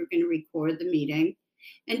them that you're going to record the meeting.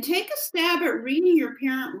 And take a stab at reading your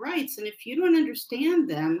parent rights. And if you don't understand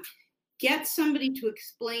them, get somebody to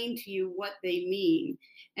explain to you what they mean.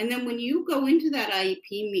 And then when you go into that IEP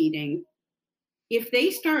meeting, if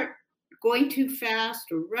they start going too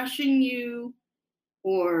fast or rushing you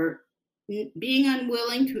or being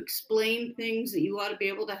unwilling to explain things that you ought to be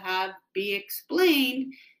able to have be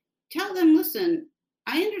explained, tell them, listen,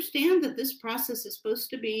 I understand that this process is supposed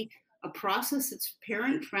to be a process that's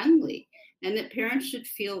parent friendly and that parents should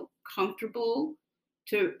feel comfortable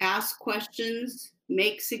to ask questions,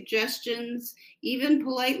 make suggestions, even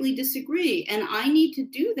politely disagree. And I need to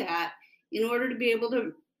do that in order to be able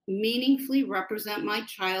to meaningfully represent my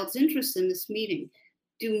child's interests in this meeting.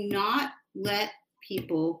 Do not let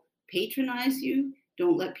people patronize you.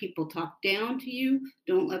 Don't let people talk down to you.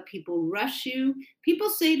 Don't let people rush you. People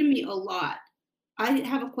say to me a lot, I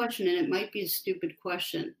have a question and it might be a stupid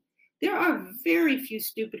question. There are very few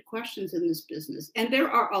stupid questions in this business, and there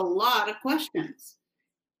are a lot of questions.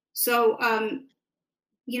 So,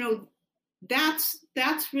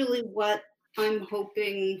 that's really what I'm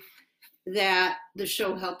hoping that the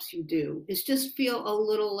show helps you do, is just feel a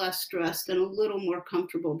little less stressed and a little more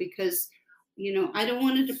comfortable, because I don't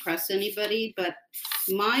want to depress anybody, but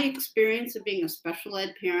my experience of being a special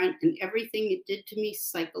ed parent and everything it did to me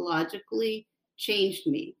psychologically changed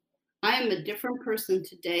me. I am a different person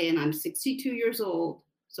today, and I'm 62 years old.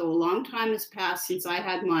 So a long time has passed since I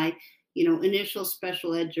had my, initial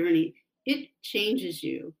special ed journey. It changes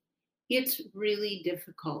you. It's really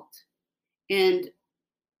difficult. And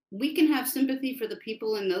we can have sympathy for the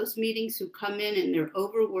people in those meetings who come in and they're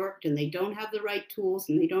overworked and they don't have the right tools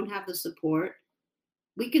and they don't have the support.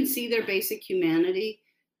 We can see their basic humanity,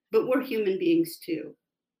 but we're human beings too.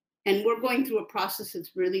 And we're going through a process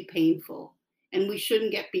that's really painful, and we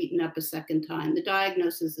shouldn't get beaten up a second time. The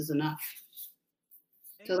diagnosis is enough.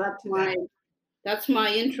 So that's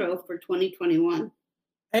my intro for 2021.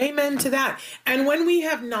 Amen to that. And when we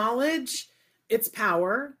have knowledge, it's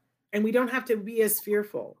power. And we don't have to be as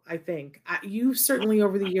fearful, I think. You certainly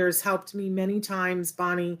over the years helped me many times,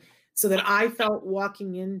 Bonnie, so that I felt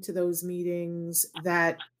walking into those meetings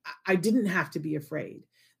that I didn't have to be afraid,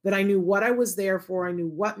 that I knew what I was there for. I knew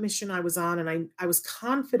what mission I was on. And I was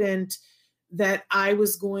confident that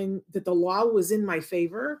that the law was in my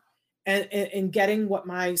favor and getting what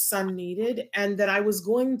my son needed, and that I was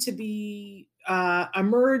going to be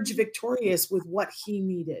emerge victorious with what he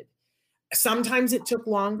needed. Sometimes it took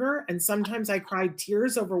longer, and sometimes I cried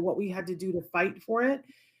tears over what we had to do to fight for it.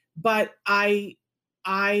 But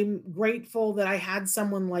I'm grateful that I had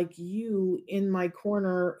someone like you in my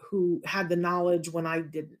corner who had the knowledge when I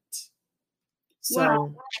didn't. So,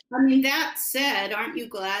 well, that said, aren't you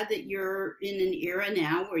glad that you're in an era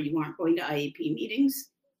now where you aren't going to IEP meetings?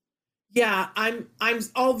 Yeah,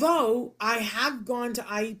 although I have gone to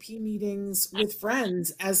IEP meetings with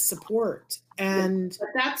friends as support. And but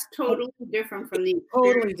that's totally different from the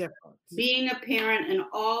totally different being a parent and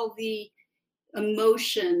all the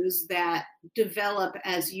emotions that develop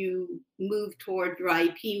as you move toward your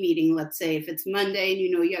IEP meeting. Let's say if it's Monday and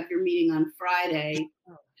you have your meeting on Friday.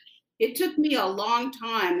 It took me a long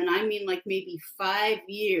time, and I mean like maybe 5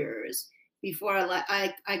 years before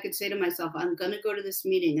I could say to myself, I'm going to go to this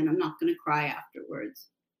meeting and I'm not going to cry afterwards.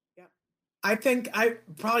 Yeah, I think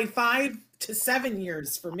probably 5 to 7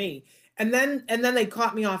 years for me. And then they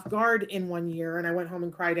caught me off guard in 1 year, and I went home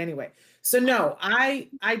and cried anyway. So no, I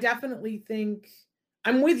definitely think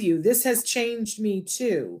I'm with you. This has changed me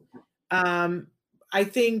too. I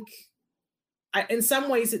think in some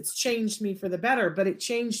ways it's changed me for the better, but it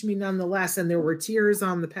changed me nonetheless. And there were tears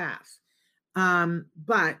on the path.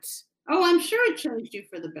 But oh, I'm sure it changed you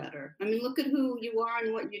for the better. I mean, look at who you are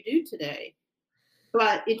and what you do today.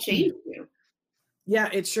 But it changed you. Yeah,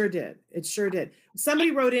 it sure did. It sure did.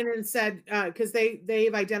 Somebody wrote in and said, because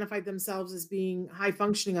they've identified themselves as being high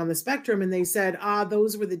functioning on the spectrum, and they said,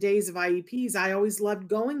 those were the days of IEPs. I always loved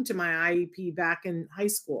going to my IEP back in high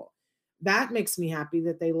school. That makes me happy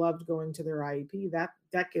that they loved going to their IEP.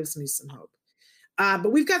 That gives me some hope.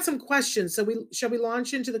 But we've got some questions. So shall we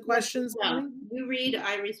launch into the questions? Yeah. You read,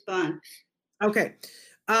 I respond. Okay.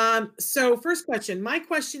 So first question. My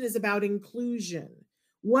question is about inclusion.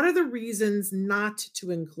 What are the reasons not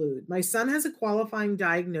to include? My son has a qualifying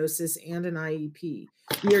diagnosis and an IEP.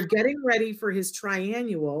 We are getting ready for his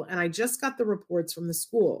triannual, and I just got the reports from the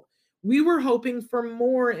school. We were hoping for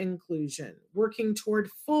more inclusion, working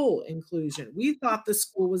toward full inclusion. We thought the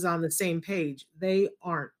school was on the same page. They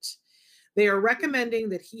aren't. They are recommending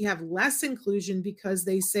that he have less inclusion because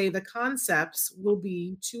they say the concepts will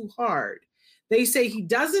be too hard. They say he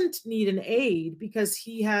doesn't need an aid because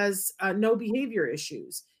he has no behavior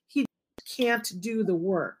issues. He can't do the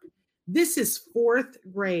work. This is 4th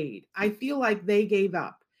grade. I feel like they gave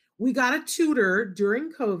up. We got a tutor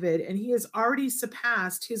during COVID, and he has already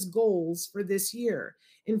surpassed his goals for this year.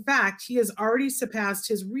 In fact, he has already surpassed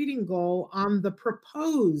his reading goal on the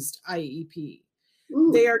proposed IEP.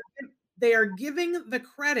 Ooh. They are giving the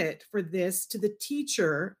credit for this to the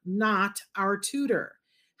teacher, not our tutor.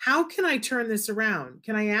 How can I turn this around?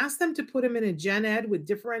 Can I ask them to put him in a gen ed with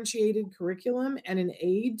differentiated curriculum and an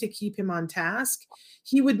aide to keep him on task?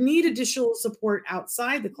 He would need additional support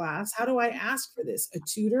outside the class. How do I ask for this? A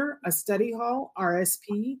tutor, a study hall,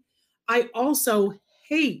 RSP? I also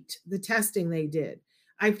hate the testing they did.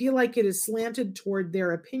 I feel like it is slanted toward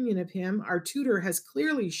their opinion of him. Our tutor has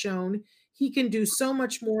clearly shown he can do so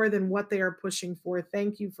much more than what they are pushing for.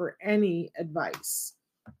 Thank you for any advice.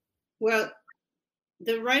 Well,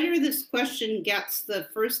 the writer of this question gets the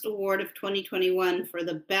first award of 2021 for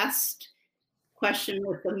the best question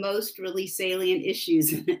with the most really salient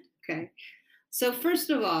issues in it. Okay. So first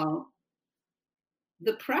of all,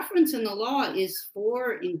 the preference in the law is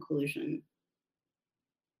for inclusion.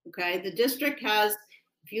 Okay. The district has,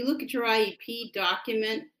 if you look at your IEP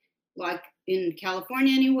document, like in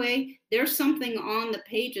California anyway, there's something on the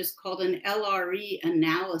pages called an LRE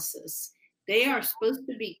analysis. They are supposed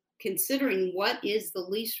to be considering what is the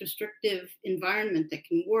least restrictive environment that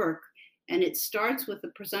can work. And it starts with the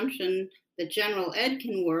presumption that general ed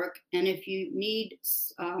can work. And if you need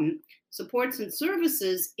supports and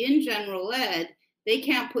services in general ed, they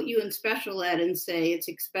can't put you in special ed and say it's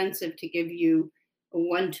expensive to give you a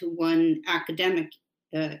one-to-one academic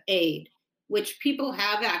aid, which people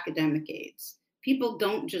have academic aids. People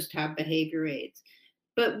don't just have behavior aids.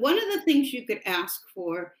 But one of the things you could ask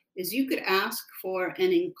for is you could ask for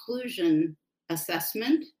an inclusion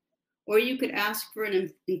assessment, or you could ask for an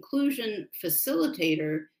inclusion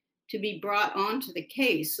facilitator to be brought onto the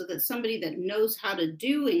case so that somebody that knows how to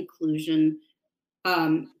do inclusion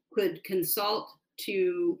could consult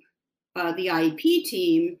to the IEP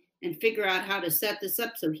team and figure out how to set this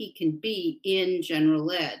up so he can be in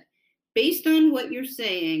general ed. Based on what you're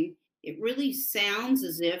saying, it really sounds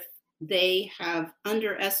as if they have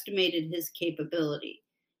underestimated his capability.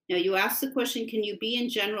 Now, you ask the question, can you be in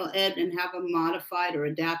general ed and have a modified or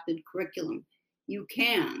adapted curriculum? You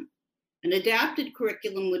can. An adapted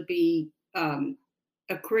curriculum would be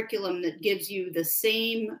a curriculum that gives you the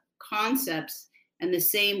same concepts and the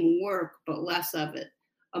same work, but less of it.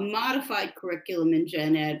 A modified curriculum in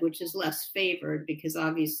gen ed, which is less favored because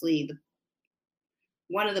obviously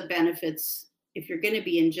one of the benefits, if you're going to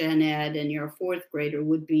be in gen ed and you're a 4th grader,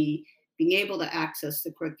 would be being able to access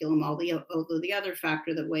the curriculum, although the other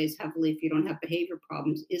factor that weighs heavily if you don't have behavior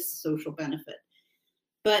problems is the social benefit.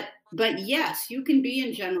 But yes, you can be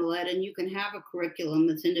in general ed and you can have a curriculum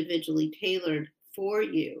that's individually tailored for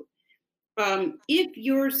you. If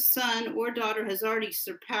your son or daughter has already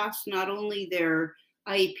surpassed not only their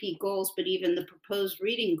IEP goals, but even the proposed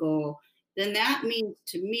reading goal, then that means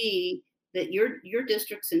to me that your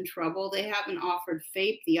district's in trouble. They haven't offered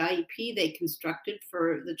FAPE. The IEP they constructed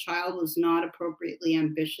for the child was not appropriately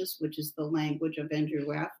ambitious, which is the language of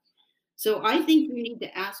Andrew F. So I think you need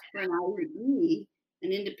to ask for an IEE,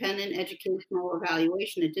 an independent educational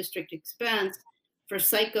evaluation at district expense for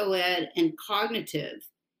psychoed and cognitive,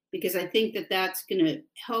 because I think that that's going to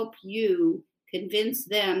help you convince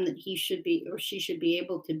them that he should be or she should be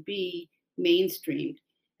able to be mainstreamed.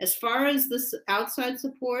 As far as this outside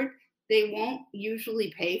support, They won't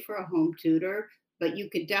usually pay for a home tutor, but you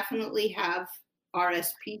could definitely have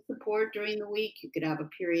RSP support during the week. You could have a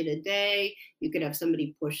period a day. You could have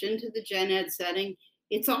somebody push into the gen ed setting.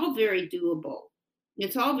 It's all very doable.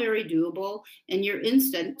 It's all very doable, and your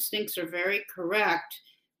instincts are very correct.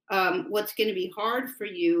 What's going to be hard for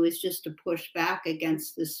you is just to push back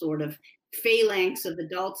against this sort of phalanx of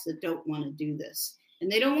adults that don't want to do this.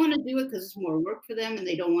 And they don't want to do it because it's more work for them, and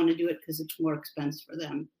they don't want to do it because it's more expense for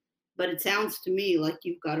them. But it sounds to me like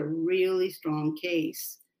you've got a really strong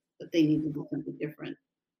case that they need to do something different.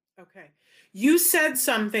 Okay. You said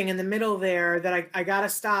something in the middle there that I got to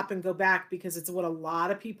stop and go back, because it's what a lot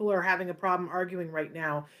of people are having a problem arguing right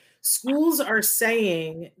now. Schools are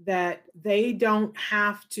saying that they don't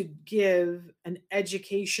have to give an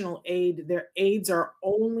educational aid. Their aids are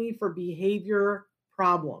only for behavior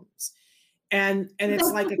problems. And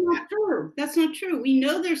it's like not true. That's not true. We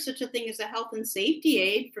know there's such a thing as a health and safety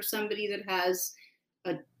aid for somebody that has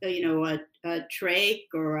a trach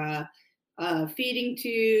or a feeding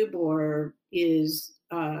tube, or is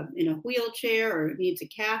in a wheelchair, or needs a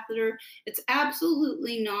catheter. It's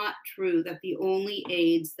absolutely not true that the only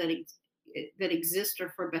aids that exist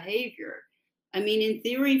are for behavior. I mean, in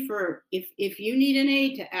theory, if you need an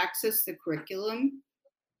aid to access the curriculum,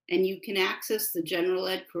 and you can access the general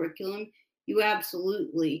ed curriculum, you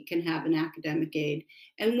absolutely can have an academic aid.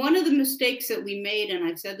 And one of the mistakes that we made, and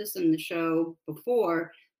I've said this in the show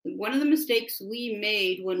before, one of the mistakes we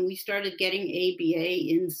made when we started getting ABA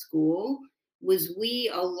in school was we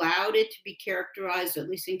allowed it to be characterized, at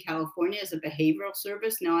least in California, as a behavioral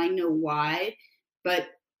service. Now I know why, but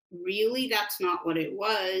really that's not what it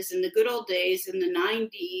was. In the good old days, in the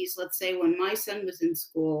 90s, let's say when my son was in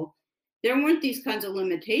school, there weren't these kinds of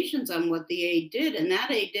limitations on what the aid did. And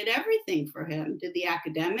that aid did everything for him. Did the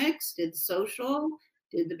academics, did the social,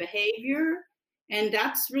 did the behavior. And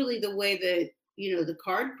that's really the way that, the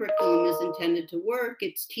CARD curriculum is intended to work.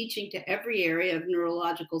 It's teaching to every area of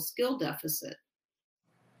neurological skill deficit.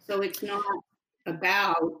 So it's not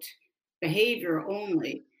about behavior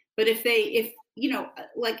only. But if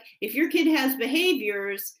your kid has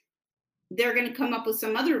behaviors, they're going to come up with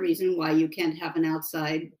some other reason why you can't have an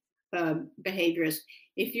outside behaviorist.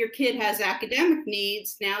 If your kid has academic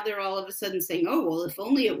needs, now they're all of a sudden saying, oh, well, if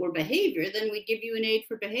only it were behavior, then we'd give you an aid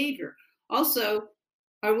for behavior. Also,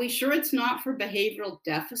 are we sure it's not for behavioral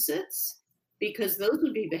deficits? Because those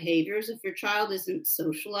would be behaviors. If your child isn't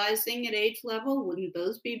socializing at age level, wouldn't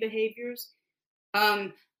those be behaviors?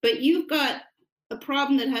 But you've got a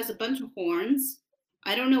problem that has a bunch of horns.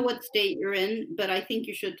 I don't know what state you're in, but I think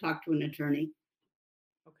you should talk to an attorney.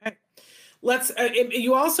 Okay.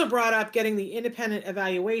 You also brought up getting the independent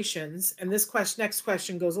evaluations, and this next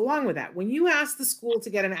question goes along with that. When you ask the school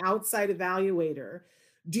to get an outside evaluator,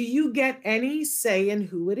 do you get any say in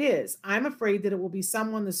who it is? I'm afraid that it will be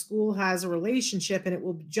someone the school has a relationship, and it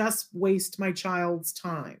will just waste my child's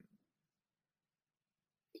time.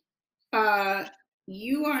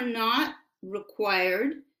 You are not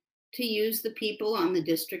required to use the people on the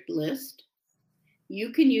district list.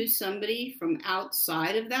 You can use somebody from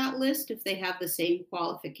outside of that list if they have the same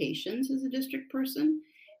qualifications as a district person.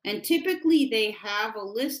 And typically they have a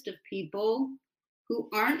list of people who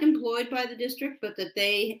aren't employed by the district, but that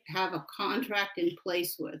they have a contract in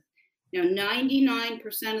place with.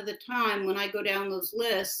 99% of the time when I go down those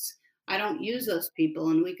lists, I don't use those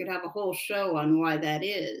people, and we could have a whole show on why that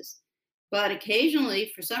is. But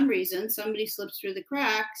occasionally, for some reason, somebody slips through the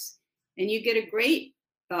cracks, and you get a great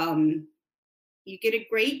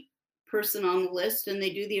person on the list, and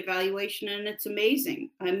they do the evaluation, and it's amazing.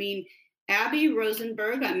 I mean, Abby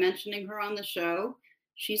Rosenberg, I'm mentioning her on the show.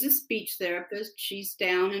 She's a speech therapist. She's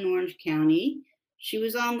down in Orange County. She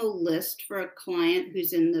was on the list for a client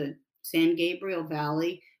who's in the San Gabriel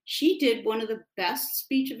Valley. She did one of the best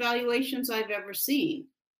speech evaluations I've ever seen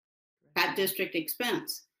at district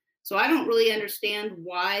expense. So I don't really understand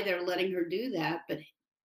why they're letting her do that, but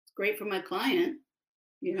it's great for my client,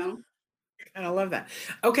 And I love that.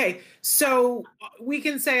 Okay, so we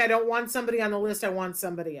can say I don't want somebody on the list, I want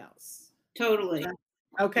somebody else. Totally.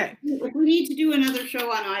 Okay. If we need to do another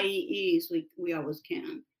show on IEEs, we always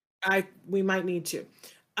can. We might need to.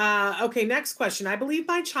 Okay, next question. I believe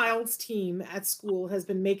my child's team at school has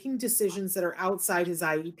been making decisions that are outside his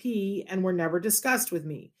IEP and were never discussed with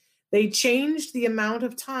me. They changed the amount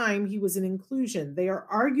of time he was in inclusion. They are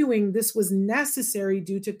arguing this was necessary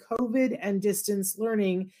due to COVID and distance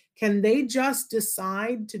learning. Can they just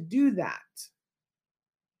decide to do that?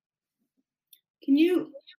 Can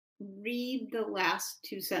you read the last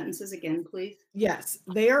two sentences again, please? Yes,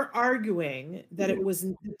 they are arguing that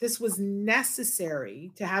this was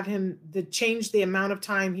necessary to have him change the amount of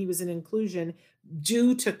time he was in inclusion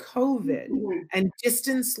due to COVID Mhm. and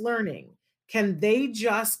distance learning. Can they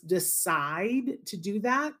just decide to do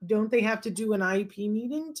that? Don't they have to do an IEP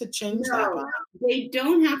meeting to change that? No, they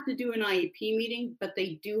don't have to do an IEP meeting, but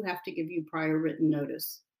they do have to give you prior written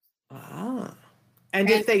notice. Ah. And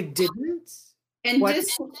if they didn't? And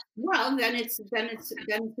What's- then it's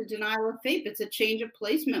a denial of FAPE. It's a change of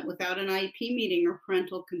placement without an IEP meeting or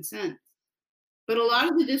parental consent. But a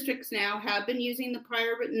lot of the districts now have been using the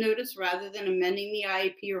prior written notice rather than amending the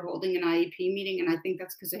IEP or holding an IEP meeting. And I think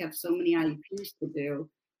that's because they have so many IEPs to do.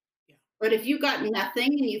 Yeah. But if you got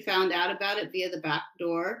nothing and you found out about it via the back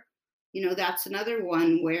door, that's another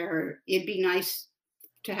one where it'd be nice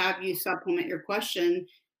to have you supplement your question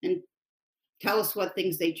and tell us what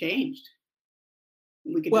things they changed.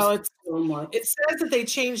 We could Well, just do a little more. it says that they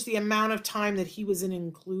changed the amount of time that he was in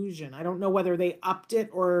inclusion. I don't know whether they upped it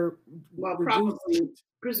or Well, reduced probably, it.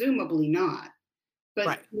 presumably not. But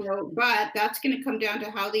Right. but that's going to come down to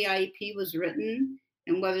how the IEP was written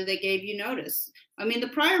and whether they gave you notice. I mean, the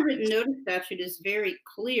prior written notice statute is very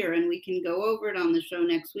clear, and we can go over it on the show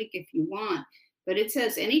next week if you want. But it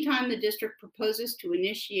says anytime the district proposes to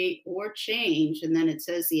initiate or change, and then it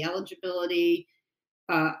says the eligibility,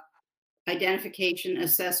 identification,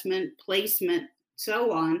 assessment, placement,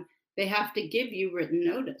 so on, they have to give you written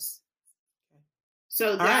notice.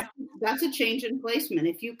 So that's a change in placement.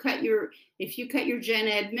 If you cut your gen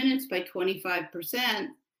ed minutes by 25%,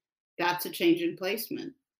 that's a change in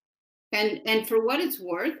placement. And for what it's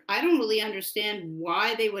worth, I don't really understand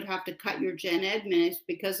why they would have to cut your gen ed minutes,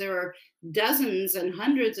 because there are dozens and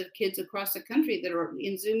hundreds of kids across the country that are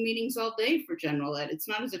in Zoom meetings all day for general ed. It's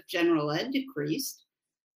not as if general ed decreased.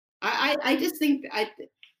 I just think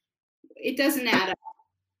it doesn't add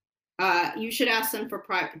up. You should ask them for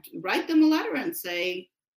write them a letter and say,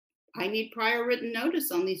 I need prior written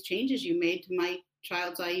notice on these changes you made to my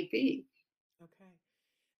child's IEP. Okay.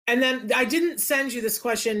 And then I didn't send you this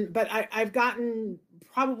question, but I've gotten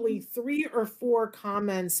probably 3 or 4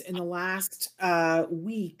 comments in the last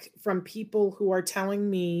week from people who are telling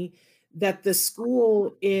me that the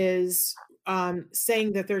school is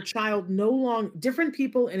saying that their child different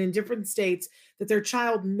people and in different states, that their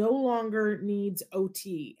child no longer needs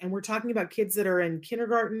OT. And we're talking about kids that are in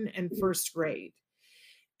kindergarten and first grade.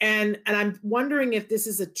 And I'm wondering if this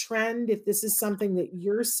is a trend, if this is something that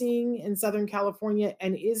you're seeing in Southern California,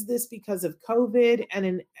 and is this because of COVID?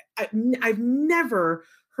 And I've never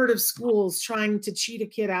heard of schools trying to cheat a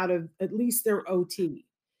kid out of at least their OT.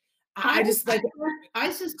 I suspect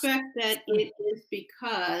that it is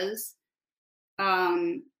because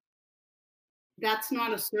that's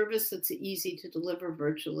not a service that's easy to deliver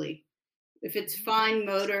virtually. If it's fine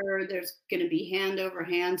motor, there's going to be hand over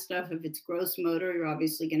hand stuff. If it's gross motor, you're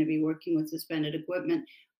obviously going to be working with suspended equipment.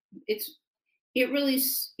 It really,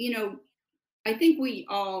 I think we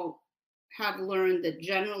all have learned that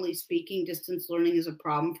generally speaking, distance learning is a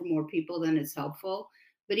problem for more people than it's helpful.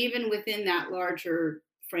 But even within that larger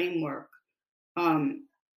framework,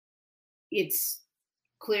 it's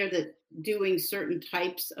clear that doing certain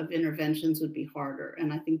types of interventions would be harder.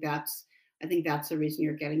 And I think that's the reason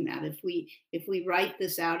you're getting that. If we write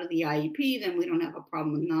this out of the IEP, then we don't have a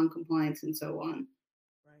problem with noncompliance and so on.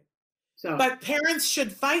 Right. So, but parents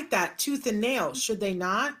should fight that tooth and nail, should they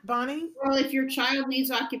not, Bonnie? Well, if your child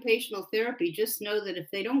needs occupational therapy, just know that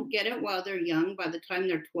if they don't get it while they're young, by the time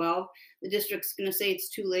they're 12, the district's going to say it's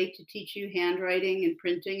too late to teach you handwriting and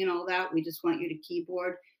printing and all that. We just want you to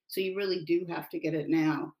keyboard. So you really do have to get it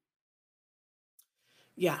now.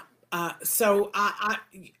 Yeah.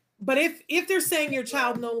 But if they're saying your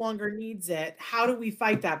child no longer needs it, how do we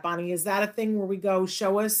fight that, Bonnie? Is that a thing where we go,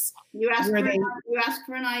 show us? You ask for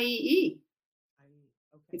an IEE.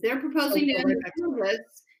 Okay. If they're proposing to end the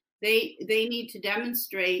service, they need to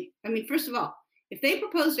demonstrate. I mean, first of all, if they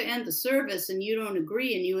propose to end the service and you don't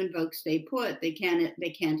agree and you invoke stay put, they can't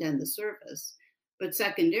end the service. But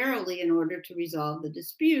secondarily, in order to resolve the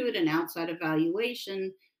dispute and outside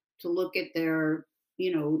evaluation, to look at their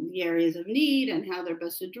the areas of need and how they're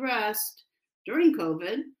best addressed during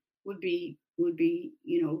COVID would be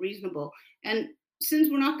reasonable. And since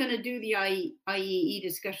we're not going to do the IEE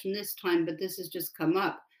discussion this time, but this has just come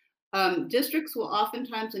up, districts will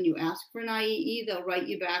oftentimes, when you ask for an IEE, they'll write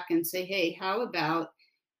you back and say, hey, how about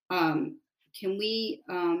can we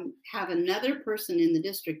have another person in the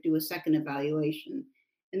district do a second evaluation?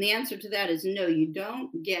 And the answer to that is no, you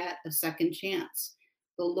don't get a second chance.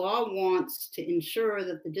 The law wants to ensure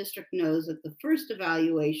that the district knows that the first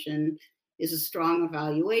evaluation is a strong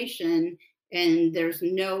evaluation, and there's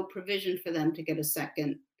no provision for them to get a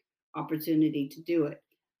second opportunity to do it.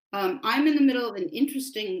 I'm in the middle of an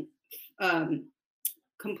interesting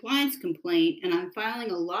compliance complaint, and I'm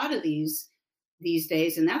filing a lot of these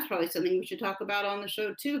days, and that's probably something we should talk about on the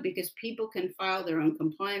show too, because people can file their own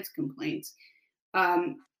compliance complaints.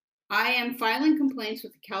 I am filing complaints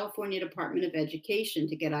with the California Department of Education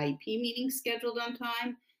to get IEP meetings scheduled on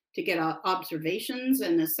time, to get observations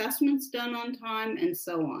and assessments done on time, and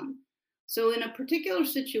so on. So in a particular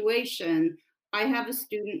situation, I have a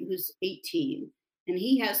student who's 18, and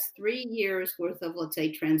he has 3 years worth of, let's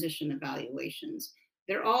say, transition evaluations.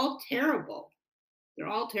 They're all terrible. They're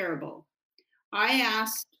all terrible. I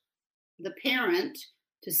asked the parent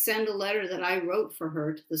to send a letter that I wrote for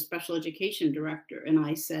her to the special education director. And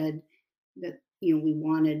I said that,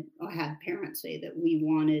 I had parents say that we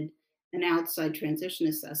wanted an outside transition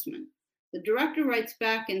assessment. The director writes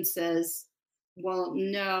back and says, well,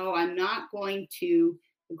 no, I'm not going to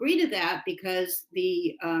agree to that because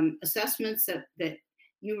the assessments that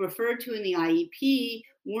you referred to in the IEP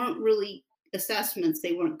weren't really assessments.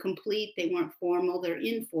 They weren't complete. They weren't formal. They're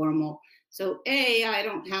informal. So A, I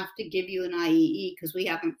don't have to give you an IEE because we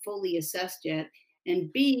haven't fully assessed yet.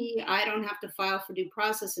 And B, I don't have to file for due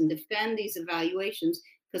process and defend these evaluations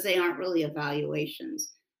because they aren't really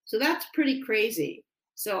evaluations. So that's pretty crazy.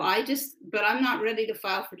 So but I'm not ready to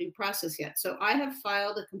file for due process yet. So I have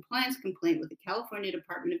filed a compliance complaint with the California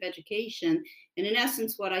Department of Education. And in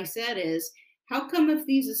essence, what I said is, how come if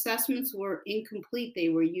these assessments were incomplete, they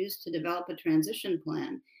were used to develop a transition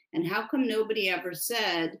plan? And how come nobody ever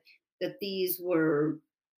said that these were,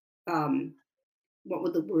 what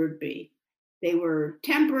would the word be? They were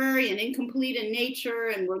temporary and incomplete in nature,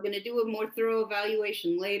 and we're going to do a more thorough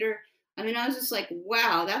evaluation later. I mean, I was just like,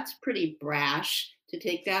 wow, that's pretty brash to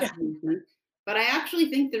take that position. But I actually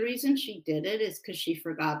think the reason she did it is because she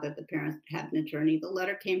forgot that the parent had an attorney. The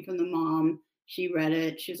letter came from the mom. She read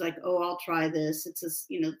it. She was like, oh, I'll try this. It's it's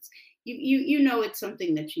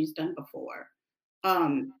something that she's done before.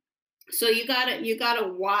 So you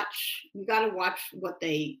gotta watch what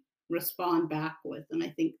they respond back with. And I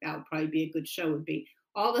think that would probably be a good show, would be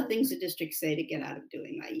all the things the districts say to get out of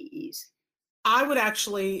doing IEEs. I would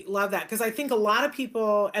actually love that, because I think a lot of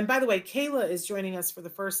people, and by the way, Kayla is joining us for the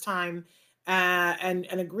first time and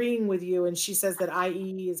agreeing with you. And she says that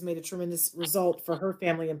IEE has made a tremendous result for her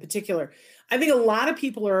family in particular. I think a lot of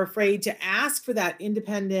people are afraid to ask for that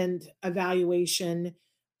independent evaluation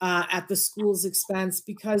at the school's expense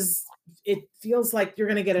because it feels like you're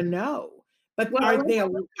going to get a no. But are they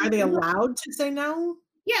allowed to say no?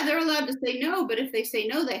 Yeah, they're allowed to say no, but if they say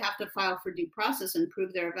no, they have to file for due process and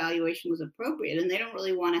prove their evaluation was appropriate. And they don't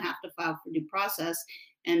really want to have to file for due process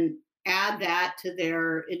and add that to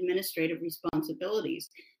their administrative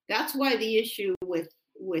responsibilities. That's why the issue with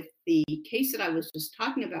the case that I was just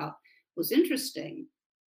talking about was interesting,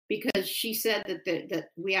 because she said that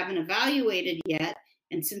we haven't evaluated yet.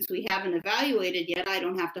 And since we haven't evaluated yet, I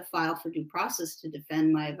don't have to file for due process to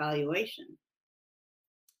defend my evaluation.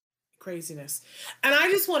 Craziness. And I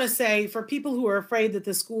just want to say, for people who are afraid that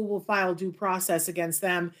the school will file due process against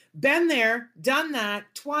them, been there, done that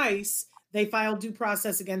twice. They filed due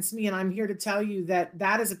process against me. And I'm here to tell you that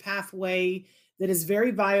that is a pathway that is very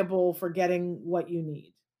viable for getting what you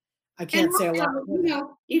need. I can't say a lot.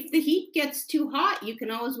 If the heat gets too hot, you can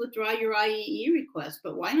always withdraw your IEE request,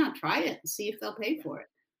 but why not try it and see if they'll pay for it?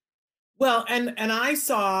 Well, and I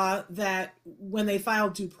saw that when they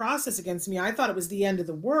filed due process against me, I thought it was the end of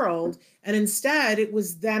the world. And instead, it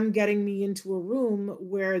was them getting me into a room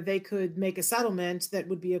where they could make a settlement that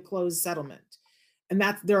would be a closed settlement. And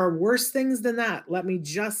there are worse things than that. Let me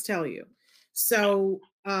just tell you. So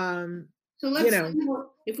let's,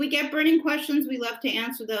 if we get burning questions, we love to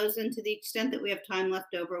answer those. And to the extent that we have time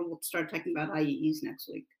left over, we'll start talking about IEEs next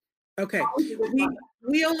week. Okay.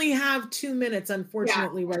 We only have 2 minutes,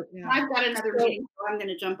 unfortunately, right now. I've got another meeting, so I'm going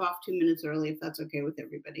to jump off 2 minutes early, if that's okay with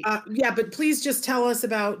everybody. Yeah, but please just tell us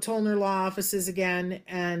about Tollner Law Offices again,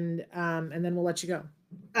 and then we'll let you go.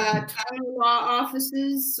 Tollner Law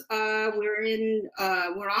Offices, we're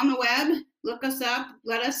on the web. Look us up.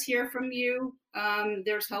 Let us hear from you.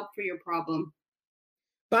 There's help for your problem.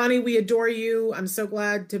 Bonnie, we adore you. I'm so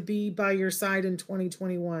glad to be by your side in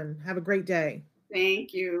 2021. Have a great day.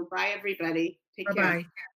 Thank you. Bye, everybody. Take care. Bye-bye.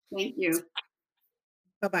 Thank you.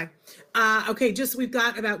 Bye-bye. Okay, we've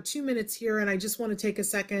got about 2 minutes here, and I just want to take a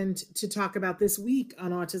second to talk about this week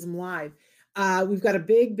on Autism Live. We've got a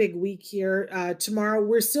big week here. Tomorrow,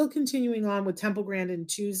 we're still continuing on with Temple Grandin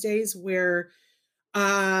Tuesdays, where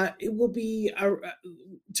It will be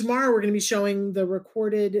tomorrow. We're going to be showing the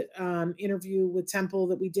recorded interview with Temple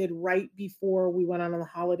that we did right before we went on the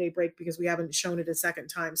holiday break, because we haven't shown it a second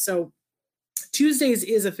time. So Tuesdays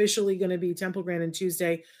is officially going to be Temple Grandin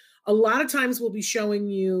Tuesday. A lot of times we'll be showing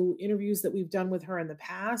you interviews that we've done with her in the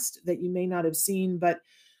past that you may not have seen, but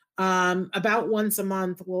about once a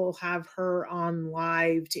month we'll have her on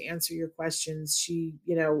live to answer your questions. She,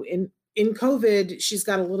 in COVID, she's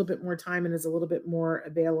got a little bit more time and is a little bit more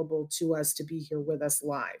available to us to be here with us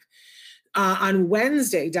live. On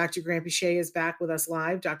Wednesday, Dr. Granpeesheh is back with us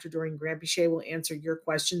live. Dr. Doreen Granpeesheh will answer your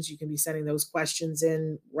questions. You can be sending those questions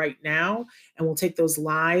in right now, and we'll take those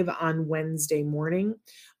live on Wednesday morning.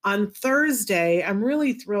 On Thursday, I'm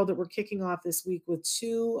really thrilled that we're kicking off this week with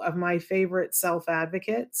two of my favorite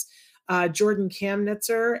self-advocates. Jordan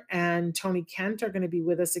Kamnitzer and Tony Kent are going to be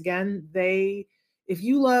with us again. If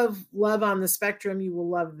you love on the spectrum, you will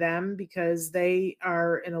love them, because they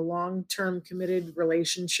are in a long-term committed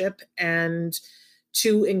relationship and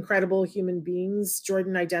two incredible human beings.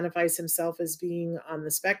 Jordan identifies himself as being on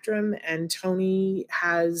the spectrum, and Tony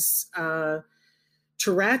has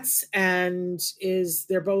Tourette's, and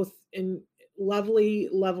they're both in lovely,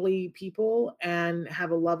 lovely people and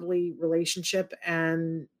have a lovely relationship.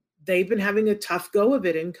 And they've been having a tough go of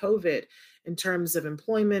it in COVID in terms of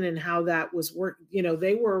employment and how that was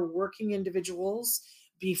they were working individuals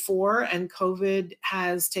before, and COVID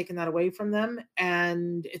has taken that away from them.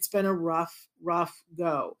 And it's been a rough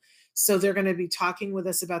go. So they're going to be talking with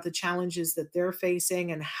us about the challenges that they're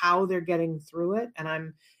facing and how they're getting through it. And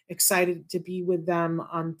I'm excited to be with them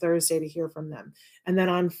on Thursday to hear from them. And then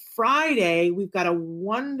on Friday, we've got a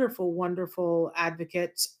wonderful, wonderful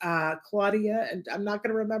advocate, Claudia, and I'm not going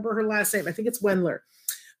to remember her last name. I think it's Wendler.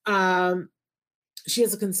 She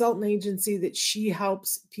has a consultant agency that she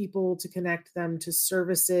helps people to connect them to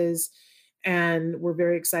services. And we're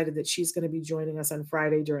very excited that she's going to be joining us on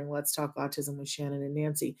Friday during Let's Talk Autism with Shannon and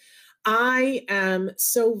Nancy. I am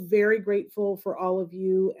so very grateful for all of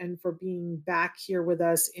you and for being back here with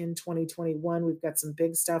us in 2021. We've got some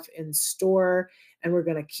big stuff in store, and we're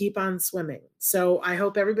going to keep on swimming. So I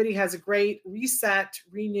hope everybody has a great reset,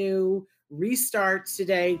 renew, restart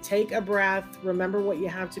today. Take a breath. Remember what you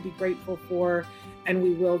have to be grateful for, and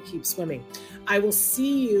we will keep swimming. I will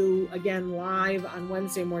see you again live on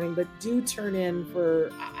Wednesday morning, but do turn in for,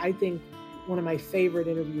 I think, one of my favorite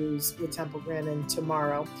interviews with Temple Grandin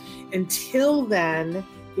tomorrow. Until then,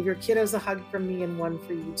 give your kiddos a hug from me and one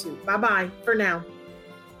for you too. Bye-bye for now.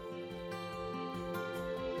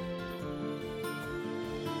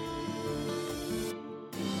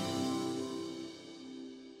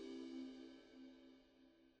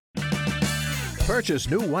 Purchase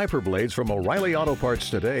new wiper blades from O'Reilly Auto Parts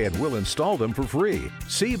today and we'll install them for free.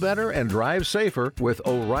 See better and drive safer with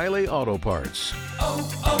O'Reilly Auto Parts.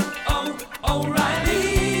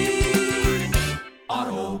 O'Reilly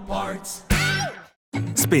Auto Parts.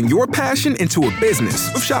 Spin your passion into a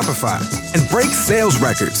business with Shopify and break sales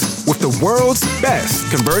records with the world's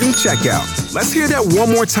best converting checkout. Let's hear that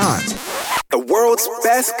one more time. The world's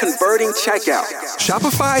best converting checkout.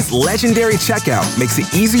 Shopify's legendary checkout makes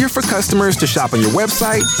it easier for customers to shop on your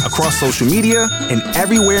website, across social media, and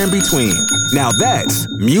everywhere in between. Now that's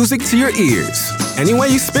music to your ears. Any way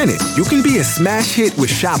you spin it, you can be a smash hit with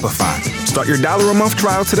Shopify. Start your $1 a month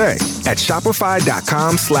trial today at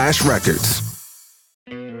shopify.com/records.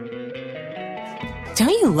 Don't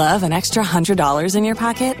you love an extra $100 in your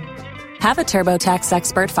pocket? Have a TurboTax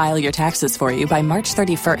expert file your taxes for you by March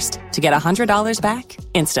 31st to get $100 back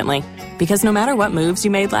instantly. Because no matter what moves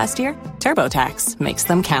you made last year, TurboTax makes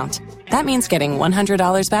them count. That means getting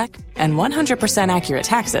 $100 back and 100% accurate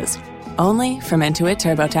taxes, only from Intuit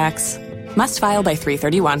TurboTax. Must file by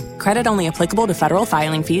 3/31. Credit only applicable to federal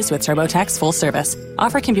filing fees with TurboTax full service.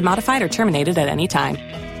 Offer can be modified or terminated at any time.